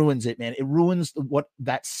just ruins it, man. It ruins what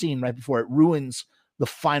that scene right before it ruins the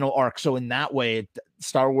final arc. So in that way,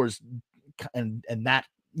 Star Wars and that,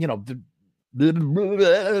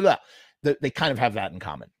 they kind of have that in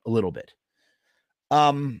common a little bit.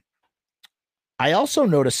 I also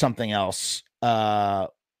noticed something else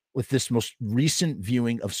with this most recent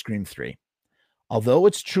viewing of Scream 3. Although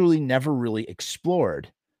it's truly never really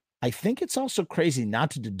explored, I think it's also crazy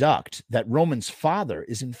not to deduct that Roman's father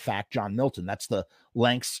is in fact John Milton. That's the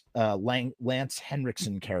Lance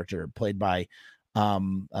Henriksen character played by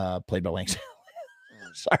Lance.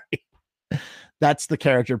 Sorry. That's the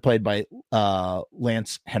character played by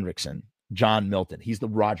Lance Henriksen, John Milton. He's the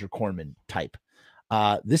Roger Corman type.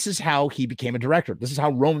 This is how he became a director. This is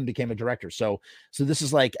how Roman became a director. So this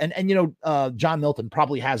is like, and John Milton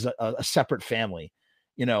probably has a separate family.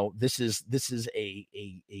 This is a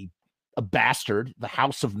bastard, the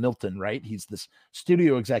House of Milton, right? He's this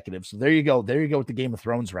studio executive. So there you go with the Game of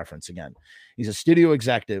Thrones reference again. He's a studio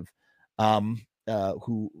executive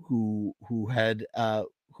who had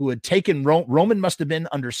taken Roman must have been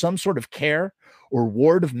under some sort of care or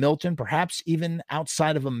ward of Milton, perhaps even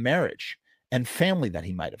outside of a marriage and family that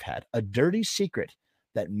he might have had, a dirty secret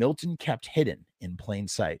that Milton kept hidden in plain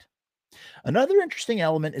sight. Another interesting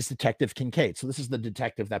element is Detective Kincaid. So this is the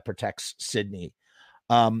detective that protects Sidney.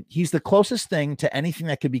 He's the closest thing to anything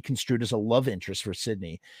that could be construed as a love interest for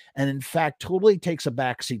Sidney, and in fact totally takes a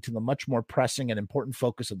backseat to the much more pressing and important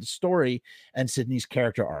focus of the story and Sidney's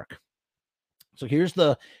character arc. So here's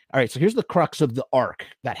the crux of the arc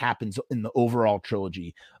that happens in the overall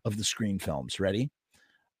trilogy of the Scream films. Ready?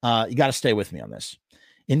 You got to stay with me on this.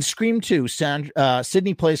 In Scream 2,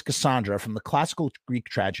 Sidney plays Cassandra from the classical Greek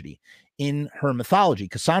tragedy. In her mythology,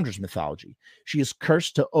 Cassandra's mythology, she is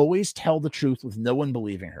cursed to always tell the truth with no one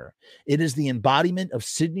believing her. It is the embodiment of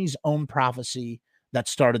Sidney's own prophecy that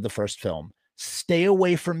started the first film. Stay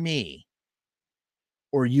away from me,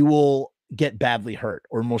 or you will get badly hurt,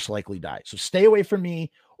 or most likely die. So stay away from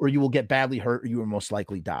me, or you will get badly hurt, or you will most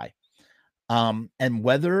likely die. And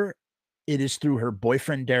whether it is through her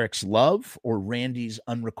boyfriend Derek's love, or Randy's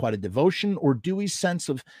unrequited devotion, or Dewey's sense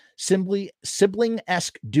of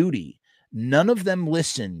sibling-esque duty, none of them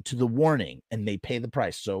listen to the warning and they pay the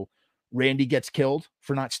price. So Randy gets killed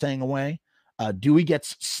for not staying away. Dewey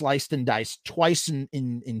gets sliced and diced twice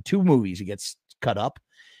in two movies. He gets cut up,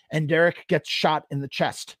 and Derek gets shot in the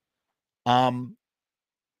chest. And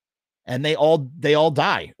they all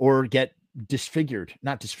die or get disabled.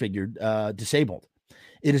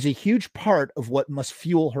 It is a huge part of what must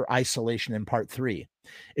fuel her isolation in part 3.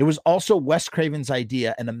 It was also Wes Craven's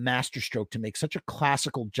idea and a masterstroke to make such a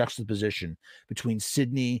classical juxtaposition between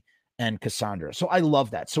Sidney and Cassandra. So I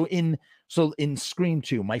love that. So in Scream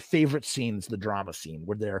 2, my favorite scene is the drama scene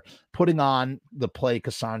where they're putting on the play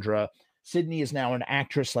Cassandra. Sidney is now an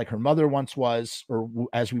actress like her mother once was, or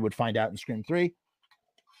as we would find out in Scream 3.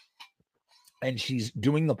 And she's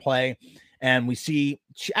doing the play. And we see,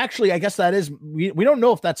 I guess that is, we don't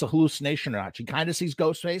know if that's a hallucination or not. She kind of sees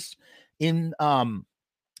Ghostface in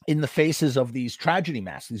the faces of these tragedy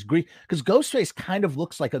masks, these Greek, because Ghostface kind of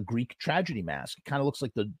looks like a Greek tragedy mask. It kind of looks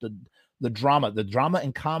like the drama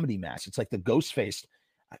and comedy mask. It's like the Ghostface.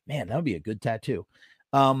 Man, that would be a good tattoo.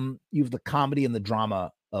 You have the comedy and the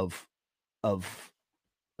drama of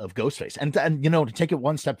Ghostface, and to take it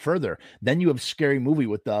one step further, then you have Scary Movie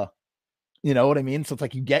with the. You know what I mean? So it's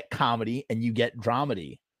like you get comedy and you get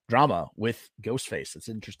drama with Ghostface. It's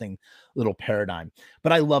an interesting little paradigm.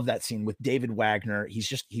 But I love that scene with David Wagner.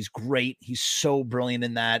 He's great. He's so brilliant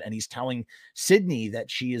in that. And he's telling Sidney that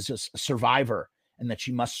she is a survivor and that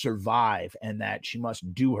she must survive and that she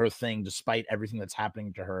must do her thing despite everything that's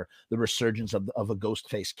happening to her, the resurgence of a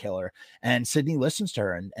Ghostface killer. And Sidney listens to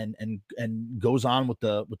her and goes on with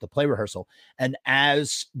the play rehearsal. And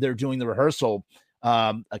as they're doing the rehearsal,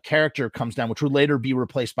 a character comes down, which would later be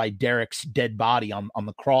replaced by Derek's dead body on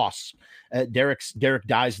the cross. Derek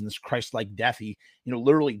dies in this Christ-like death. He,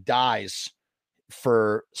 literally dies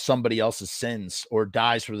for somebody else's sins, or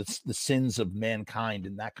dies for the sins of mankind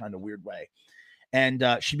in that kind of weird way. And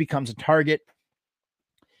she becomes a target.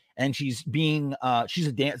 and she's being she's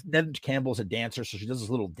a dance. Ned Campbell's a dancer, so she does this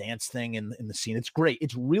little dance thing in the scene. It's great.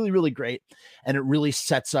 It's really, really great, and it really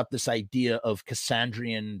sets up this idea of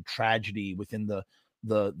Cassandrian tragedy within the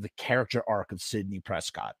character arc of Sidney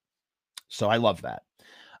Prescott. So I love that.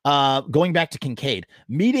 Going back to Kincaid,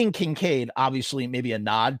 meeting Kincaid, obviously maybe a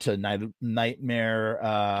nod to Nightmare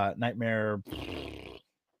on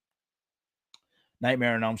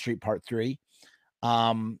Elm Street Part 3.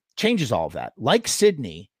 Changes all of that. Like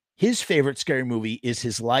Sidney, his favorite scary movie is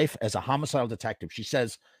his life as a homicidal detective. She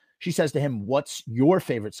says to him, "What's your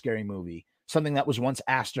favorite scary movie?" Something that was once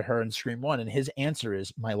asked to her in Scream 1, and his answer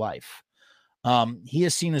is "My life." He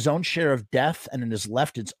has seen his own share of death, and it has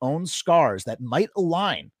left its own scars that might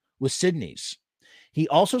align with Sidney's. He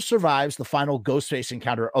also survives the final Ghostface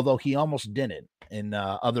encounter, although he almost didn't in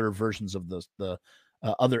other versions of the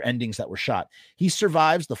other endings that were shot. He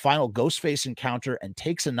survives the final Ghostface encounter and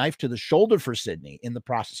takes a knife to the shoulder for Sidney in the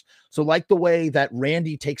process. So like the way that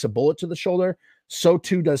Randy takes a bullet to the shoulder, so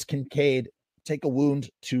too does Kincaid take a wound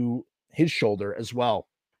to his shoulder as well.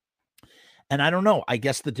 And I don't know, I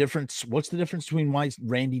guess what's the difference between why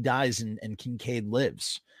Randy dies and Kincaid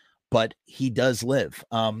lives? But he does live.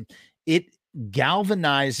 It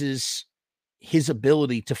galvanizes his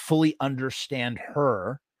ability to fully understand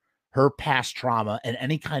her past trauma, and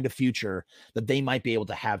any kind of future that they might be able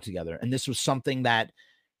to have together. And this was something that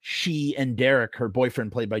she and Derek, her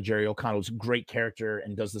boyfriend, played by Jerry O'Connell, is a great character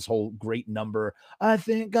and does this whole great number. I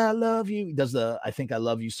think I love you. He does the I think I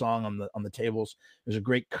love you song on the tables. There's a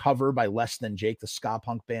great cover by Less Than Jake, the ska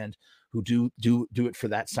punk band, who do it for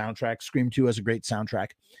that soundtrack. Scream 2 has a great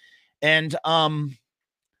soundtrack. And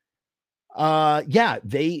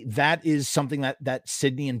that is something that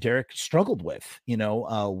Sidney and Derek struggled with,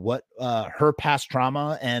 what her past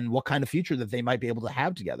trauma and what kind of future that they might be able to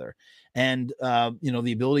have together, and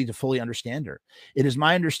the ability to fully understand her. It is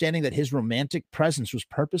my understanding that his romantic presence was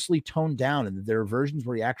purposely toned down, and that there are versions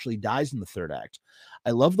where he actually dies in the third act.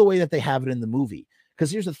 I love the way that they have it in the movie, because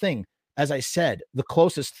here's the thing, as I said, the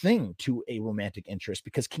closest thing to a romantic interest,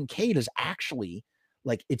 because Kincaid is actually,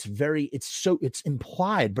 like, it's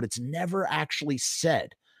implied, but it's never actually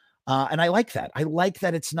said. And I like that. I like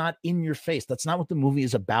that it's not in your face. That's not what the movie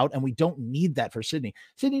is about. And we don't need that for Sidney.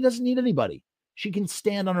 Sidney doesn't need anybody. She can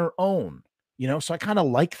stand on her own, so I kind of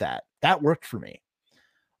like that. That worked for me.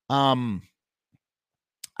 I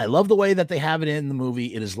love the way that they have it in the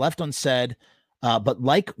movie. It is left unsaid. But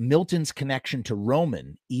like Milton's connection to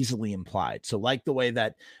Roman, easily implied. So like the way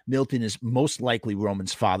that Milton is most likely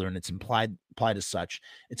Roman's father, and it's implied as such,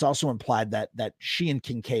 it's also implied that she and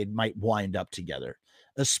Kincaid might wind up together,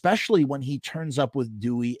 especially when he turns up with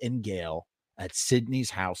Dewey and Gale at Sidney's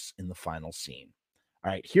house in the final scene.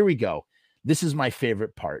 All right, here we go. This is my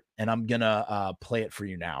favorite part, and I'm going to play it for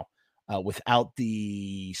you now without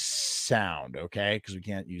the sound, okay? Because we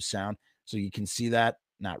can't use sound. So you can see that?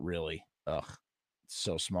 Not really. Ugh.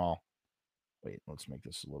 So small. Wait, let's make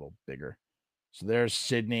this a little bigger. So there's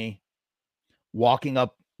Sidney walking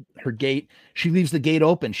up her gate. She leaves the gate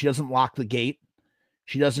open. She doesn't lock the gate.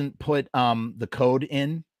 She doesn't put the code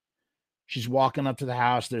in. She's walking up to the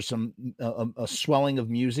house. There's some a swelling of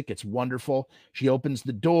music. It's wonderful. She opens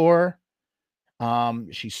the door.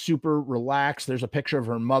 She's super relaxed. There's a picture of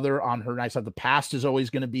her mother on her nightstand. The past is always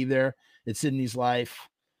going to be there. It's Sidney's life.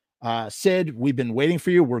 Sid, we've been waiting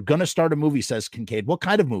for you. We're going to start a movie, says Kincaid. What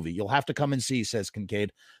kind of movie? You'll have to come and see, says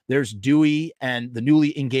Kincaid. There's Dewey and the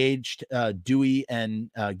newly engaged Dewey and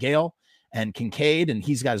Gale and Kincaid, and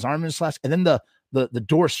he's got his arm in his slash. And then the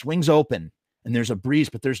door swings open and there's a breeze,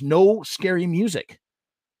 but there's no scary music.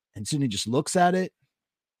 And Sidney just looks at it.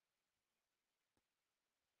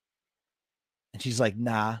 And she's like,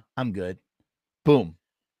 nah, I'm good. Boom.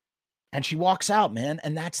 And she walks out, man.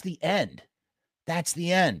 And that's the end. That's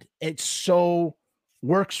the end. It so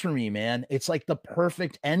works for me, man. It's like the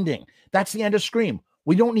perfect ending. That's the end of Scream.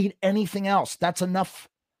 We don't need anything else. That's enough.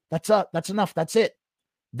 That's enough. That's it.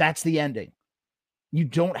 That's the ending. You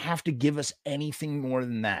don't have to give us anything more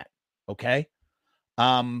than that. Okay.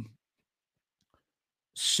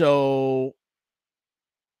 So,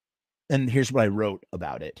 and here's what I wrote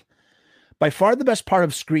about it. By far the best part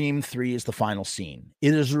of Scream 3 is the final scene.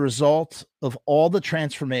 It is a result of all the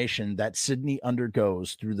transformation that Sidney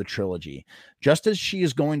undergoes through the trilogy. Just as she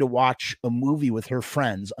is going to watch a movie with her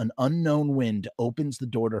friends, an unknown wind opens the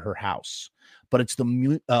door to her house. But it's the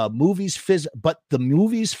movie's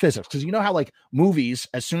physics. Because you know how, like, movies,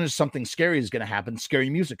 as soon as something scary is going to happen, scary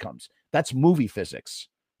music comes. That's movie physics.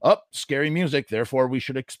 Scary music. Therefore, we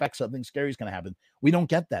should expect something scary is going to happen. We don't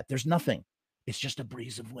get that. There's nothing. It's just a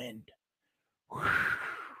breeze of wind.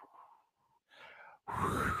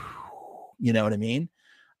 You know what I mean?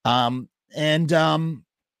 And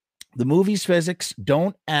the movie's physics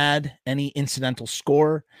don't add any incidental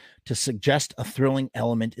score to suggest a thrilling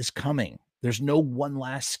element is coming. There's no one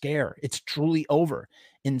last scare. It's truly over.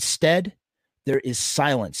 Instead, there is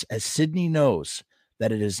silence as Sydney knows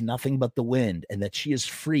that it is nothing but the wind and that she is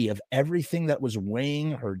free of everything that was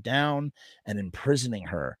weighing her down and imprisoning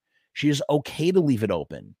her. She is okay to leave it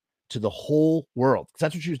open to the whole world.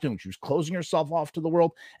 That's what she was doing. She was closing herself off to the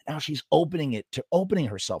world. Now she's opening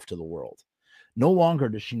herself to the world. No longer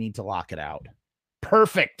does she need to lock it out.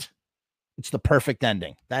 Perfect. It's the perfect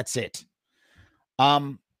ending. That's it.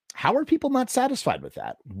 How are people not satisfied with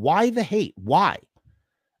that? Why the hate? Why?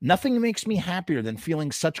 Nothing makes me happier than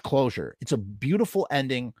feeling such closure. It's a beautiful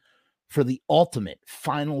ending for the ultimate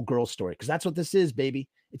final girl story, because that's what this is, baby.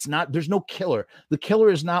 It's not, there's no killer. The killer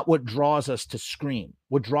is not what draws us to Scream.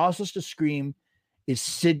 What draws us to Scream is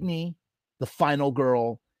Sydney, the final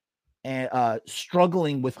girl, and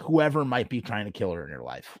struggling with whoever might be trying to kill her in her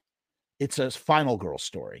life. It's a final girl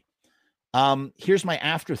story. Here's my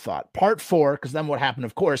afterthought. Part 4, because then what happened,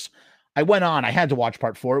 of course, I went on. I had to watch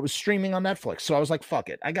part 4. It was streaming on Netflix. So I was like, fuck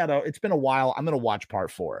it. It's been a while. I'm going to watch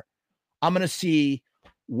part 4. I'm going to see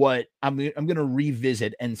what I'm going to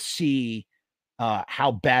revisit and see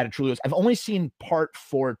how bad it truly was. I've only seen part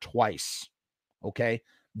 4 twice. Okay.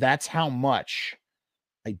 That's how much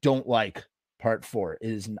I don't like part 4.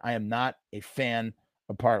 I am not a fan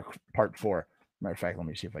of part 4. Matter of fact, let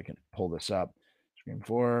me see if I can pull this up. Scream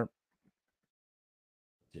 4.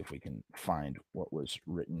 See if we can find what was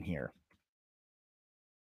written here.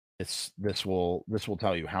 This will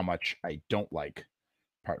tell you how much I don't like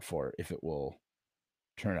part 4 if it will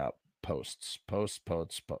turn up posts.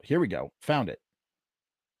 Here we go. Found it.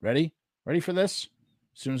 Ready for this?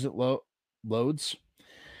 As soon as it loads.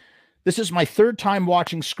 This is my third time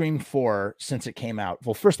watching Scream 4 since it came out.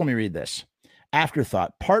 Well, first let me read this.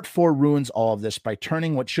 Afterthought. Part 4 ruins all of this by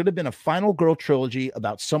turning what should have been a final girl trilogy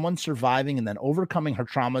about someone surviving and then overcoming her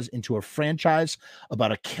traumas into a franchise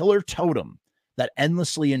about a killer totem that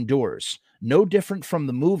endlessly endures. No different from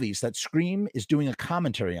the movies that Scream is doing a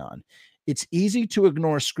commentary on. It's easy to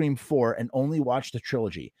ignore Scream 4 and only watch the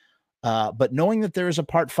trilogy. But knowing that there is a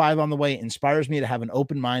part 5 on the way inspires me to have an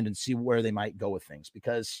open mind and see where they might go with things,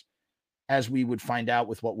 because as we would find out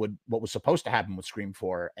with what was supposed to happen with Scream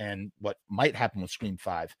 4 and what might happen with Scream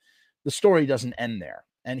 5, the story doesn't end there.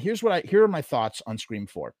 And here are my thoughts on Scream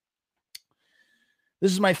 4.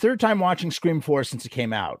 This is my third time watching Scream 4 since it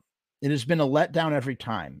came out. It has been a letdown every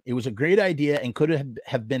time. It was a great idea and could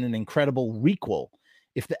have been an incredible requel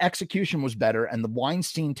if the execution was better and the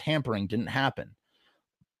Weinstein tampering didn't happen.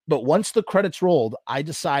 But once the credits rolled, I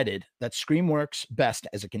decided that Scream works best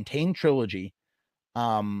as a contained trilogy,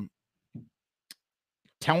 telling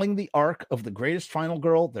the arc of the greatest final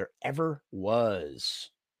girl there ever was.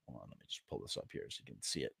 Hold on, let me just pull this up here so you can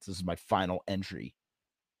see it. This is my final entry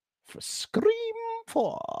for Scream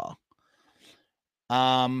 4.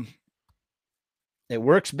 It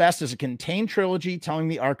works best as a contained trilogy telling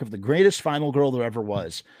the arc of the greatest final girl there ever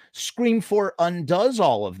was. Scream 4 undoes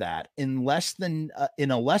all of that in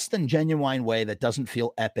a less than genuine way that doesn't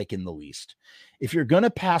feel epic in the least. If you're going to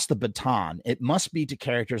pass the baton, it must be to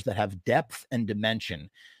characters that have depth and dimension,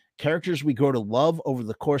 characters we grow to love over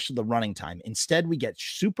the course of the running time. Instead, we get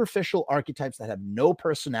superficial archetypes that have no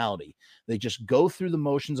personality. They just go through the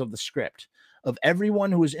motions of the script. Of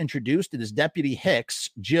everyone who is introduced, it is Deputy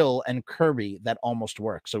Hicks, Jill, and Kirby that almost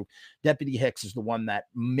work. So Deputy Hicks is the one that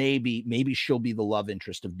maybe she'll be the love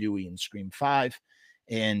interest of Dewey in Scream 5.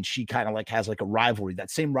 And she kind of like has like a rivalry,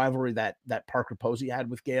 that same rivalry that Parker Posey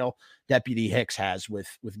had with Gale, Deputy Hicks has with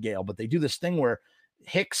Gale. But they do this thing where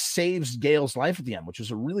Hicks saves Gale's life at the end, which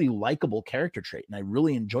is a really likable character trait. And I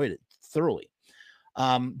really enjoyed it thoroughly.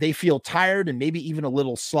 They feel tired and maybe even a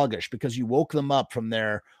little sluggish because you woke them up from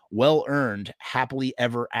their well-earned happily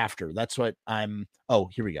ever after. That's what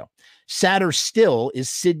here we go. Sadder still is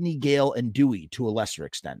Sydney, Gale, and Dewey to a lesser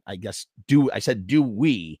extent. I guess I said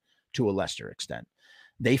Dewey to a lesser extent.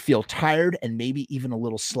 They feel tired and maybe even a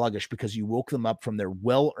little sluggish because you woke them up from their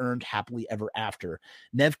well-earned happily ever after.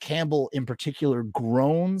 Neve Campbell in particular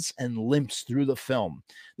groans and limps through the film.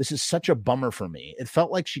 This is such a bummer for me. It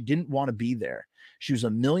felt like she didn't want to be there. She was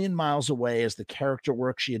a million miles away as the character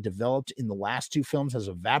work she had developed in the last 2 films has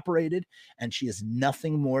evaporated, and she is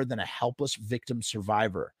nothing more than a helpless victim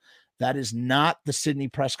survivor. That is not the Sydney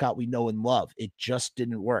Prescott we know and love. It just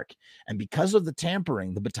didn't work. And because of the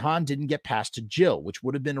tampering, the baton didn't get passed to Jill, which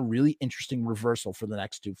would have been a really interesting reversal for the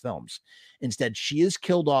next 2 films. Instead, she is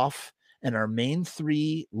killed off, and our main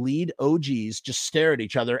 3 lead OGs just stare at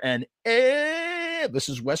each other and this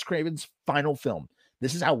is Wes Craven's final film.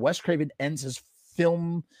 This is how Wes Craven ends his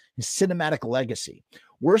film, his cinematic legacy.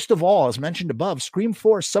 Worst of all, as mentioned above, Scream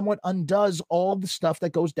 4 somewhat undoes all the stuff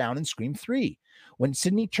that goes down in Scream 3. When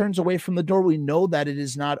Sidney turns away from the door, we know that it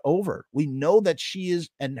is not over. We know that she is,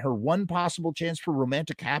 and her one possible chance for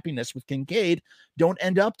romantic happiness with Kincaid don't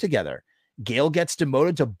end up together. Gail gets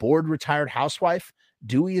demoted to bored retired housewife.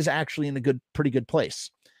 Dewey is actually in a pretty good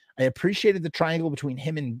place. I appreciated the triangle between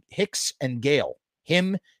him and Hicks and Gail.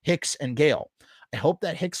 Him, Hicks, and Gail. I hope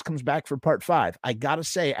that Hicks comes back for part 5. I gotta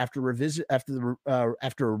say, after a revisit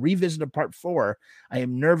of part 4, I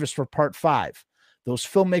am nervous for part 5. Those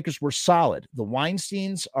filmmakers were solid. The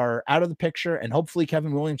Weinsteins are out of the picture, and hopefully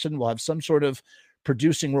Kevin Williamson will have some sort of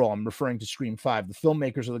producing role. I'm referring to Scream 5. The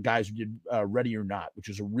filmmakers are the guys who did Ready or Not, which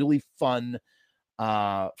was a really fun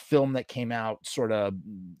film that came out sort of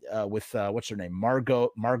with what's her name? Margot.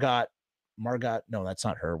 No, that's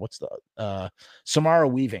not her. What's the Samara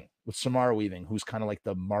Weaving, with Samara Weaving, who's kind of like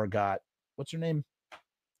the Margot. What's her name?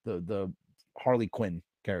 The Harley Quinn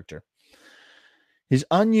character. His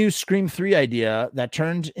unused Scream 3 idea that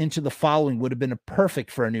turned into the following would have been perfect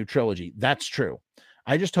for a new trilogy. That's true.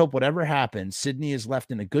 I just hope whatever happens, Sidney is left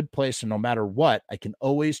in a good place, and no matter what, I can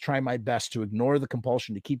always try my best to ignore the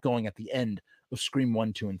compulsion to keep going at the end of Scream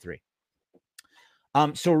 1, 2, and 3.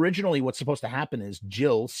 So originally what's supposed to happen is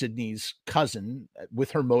Jill, Sidney's cousin,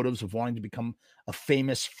 with her motives of wanting to become a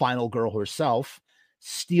famous final girl herself,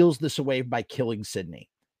 steals this away by killing Sidney.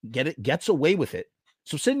 Gets away with it.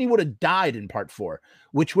 So Sidney would have died in part 4,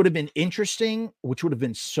 which would have been interesting, which would have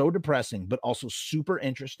been so depressing, but also super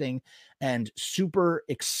interesting and super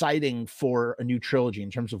exciting for a new trilogy in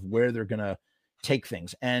terms of where they're going to take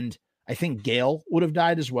things. And I think Gail would have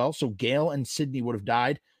died as well. So Gail and Sidney would have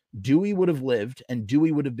died. Dewey would have lived, and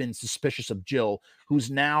Dewey would have been suspicious of Jill, who's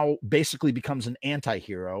now basically becomes an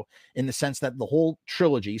anti-hero in the sense that the whole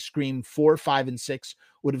trilogy, Scream 4, 5, and 6,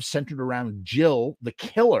 would have centered around Jill, the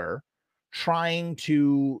killer, trying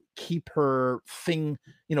to keep her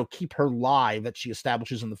keep her lie that she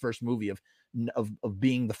establishes in the first movie of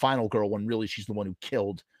being the final girl, when really she's the one who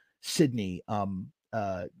killed Sidney,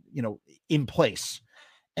 in place.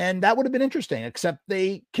 And that would have been interesting, except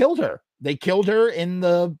they killed her. They killed her in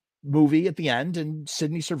the movie at the end, and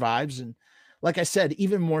Sidney survives. And like I said,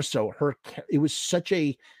 even more so, it was such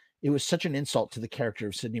an insult to the character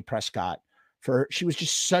of Sidney Prescott. She was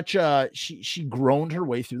just she groaned her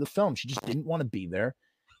way through the film. She just didn't want to be there.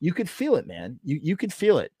 You could feel it, man. You could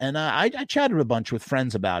feel it. And I chatted a bunch with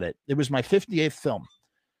friends about it. It was my 58th film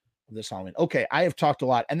this Halloween. Okay, I have talked a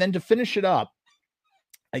lot. And then to finish it up,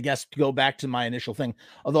 I guess to go back to my initial thing,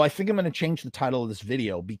 although I think I'm going to change the title of this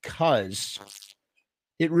video because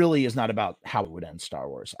it really is not about how it would end Star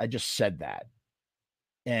Wars. I just said that.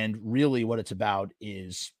 And really what it's about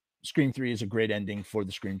is Scream 3 is a great ending for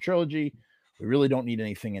the Scream trilogy. We really don't need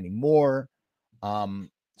anything anymore.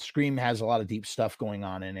 Scream has a lot of deep stuff going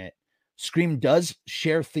on in it. Scream does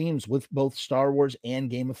share themes with both Star Wars and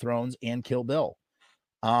Game of Thrones and Kill Bill.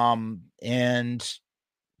 And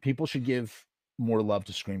people should give more love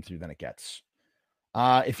to Scream 3 than it gets.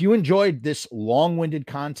 If you enjoyed this long-winded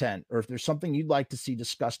content, or if there's something you'd like to see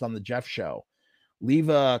discussed on the Jeff Show, leave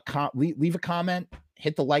a comment,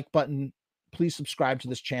 hit the like button. Please subscribe to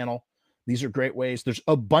this channel. These are great ways. There's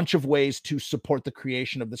a bunch of ways to support the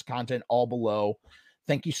creation of this content all below.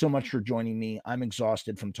 Thank you so much for joining me. I'm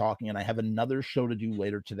exhausted from talking, and I have another show to do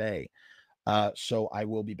later today. So I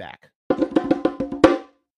will be back.